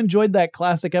hope you enjoyed that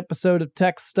classic episode of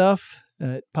Tech Stuff.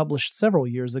 Published several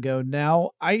years ago now.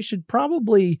 I should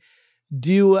probably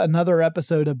do another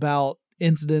episode about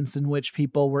incidents in which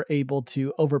people were able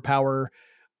to overpower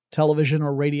television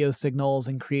or radio signals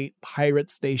and create pirate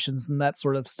stations and that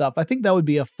sort of stuff. I think that would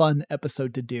be a fun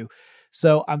episode to do.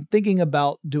 So I'm thinking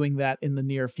about doing that in the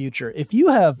near future. If you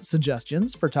have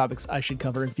suggestions for topics I should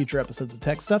cover in future episodes of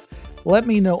Tech Stuff, let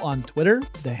me know on Twitter.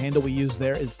 The handle we use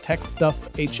there is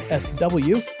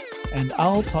TechStuffHSW, and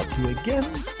I'll talk to you again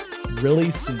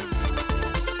really soon.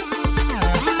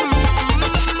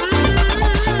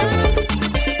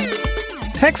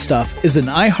 Tech Stuff is an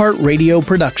iHeartRadio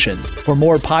production. For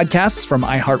more podcasts from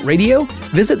iHeartRadio,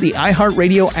 visit the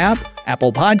iHeartRadio app,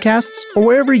 Apple Podcasts, or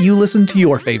wherever you listen to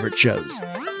your favorite shows.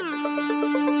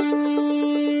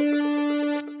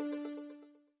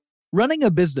 Running a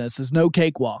business is no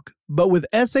cakewalk, but with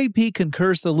SAP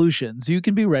Concur Solutions, you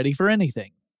can be ready for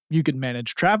anything. You can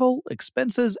manage travel,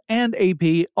 expenses, and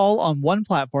AP all on one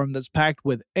platform that's packed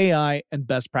with AI and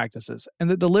best practices, and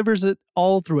that delivers it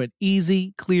all through an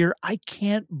easy, clear, I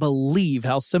can't believe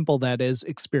how simple that is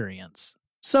experience.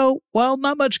 So, while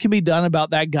not much can be done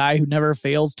about that guy who never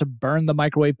fails to burn the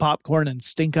microwave popcorn and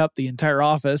stink up the entire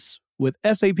office, with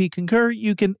SAP Concur,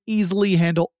 you can easily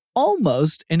handle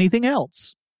almost anything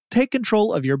else. Take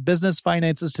control of your business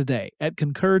finances today at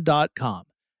Concur.com.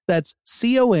 That's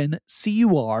CONCUR.com.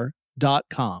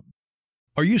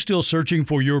 Are you still searching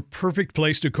for your perfect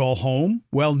place to call home?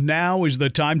 Well, now is the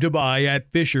time to buy at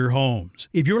Fisher Homes.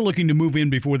 If you're looking to move in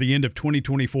before the end of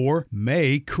 2024,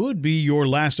 May could be your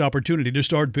last opportunity to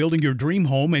start building your dream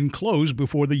home and close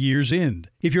before the year's end.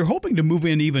 If you're hoping to move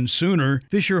in even sooner,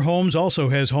 Fisher Homes also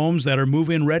has homes that are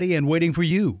move-in ready and waiting for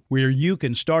you, where you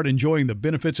can start enjoying the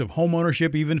benefits of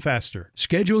homeownership even faster.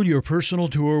 Schedule your personal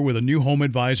tour with a new home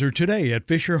advisor today at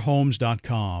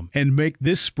FisherHomes.com and make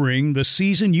this spring the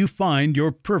season you find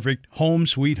your perfect home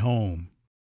sweet home.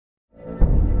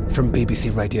 From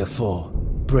BBC Radio 4,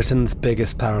 Britain's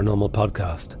biggest paranormal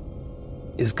podcast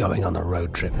is going on a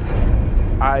road trip.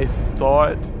 I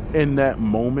thought in that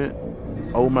moment,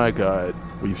 oh my God,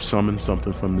 we've summoned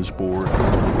something from this board.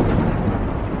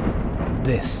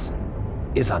 This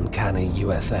is Uncanny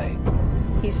USA.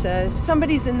 He says,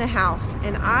 somebody's in the house,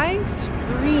 and I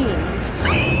screamed.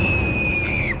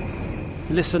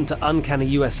 Listen to Uncanny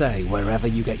USA wherever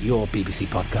you get your BBC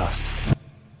podcasts,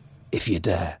 if you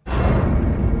dare.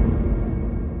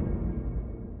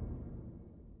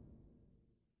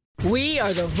 We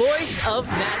are the voice of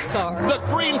NASCAR. The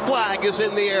green flag is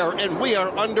in the air, and we are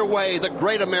underway. The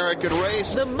Great American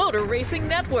Race. The Motor Racing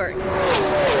Network.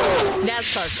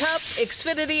 NASCAR Cup,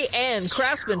 Xfinity, and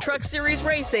Craftsman Truck Series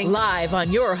Racing live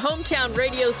on your hometown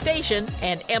radio station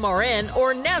and MRN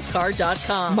or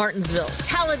NASCAR.com. Martinsville,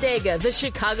 Talladega, the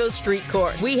Chicago Street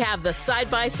Course. We have the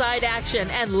side-by-side action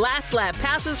and last lap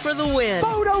passes for the win.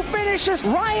 Photo finishes.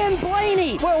 Ryan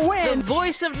Blaney will win. The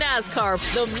voice of NASCAR,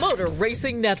 the Motor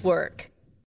Racing Network.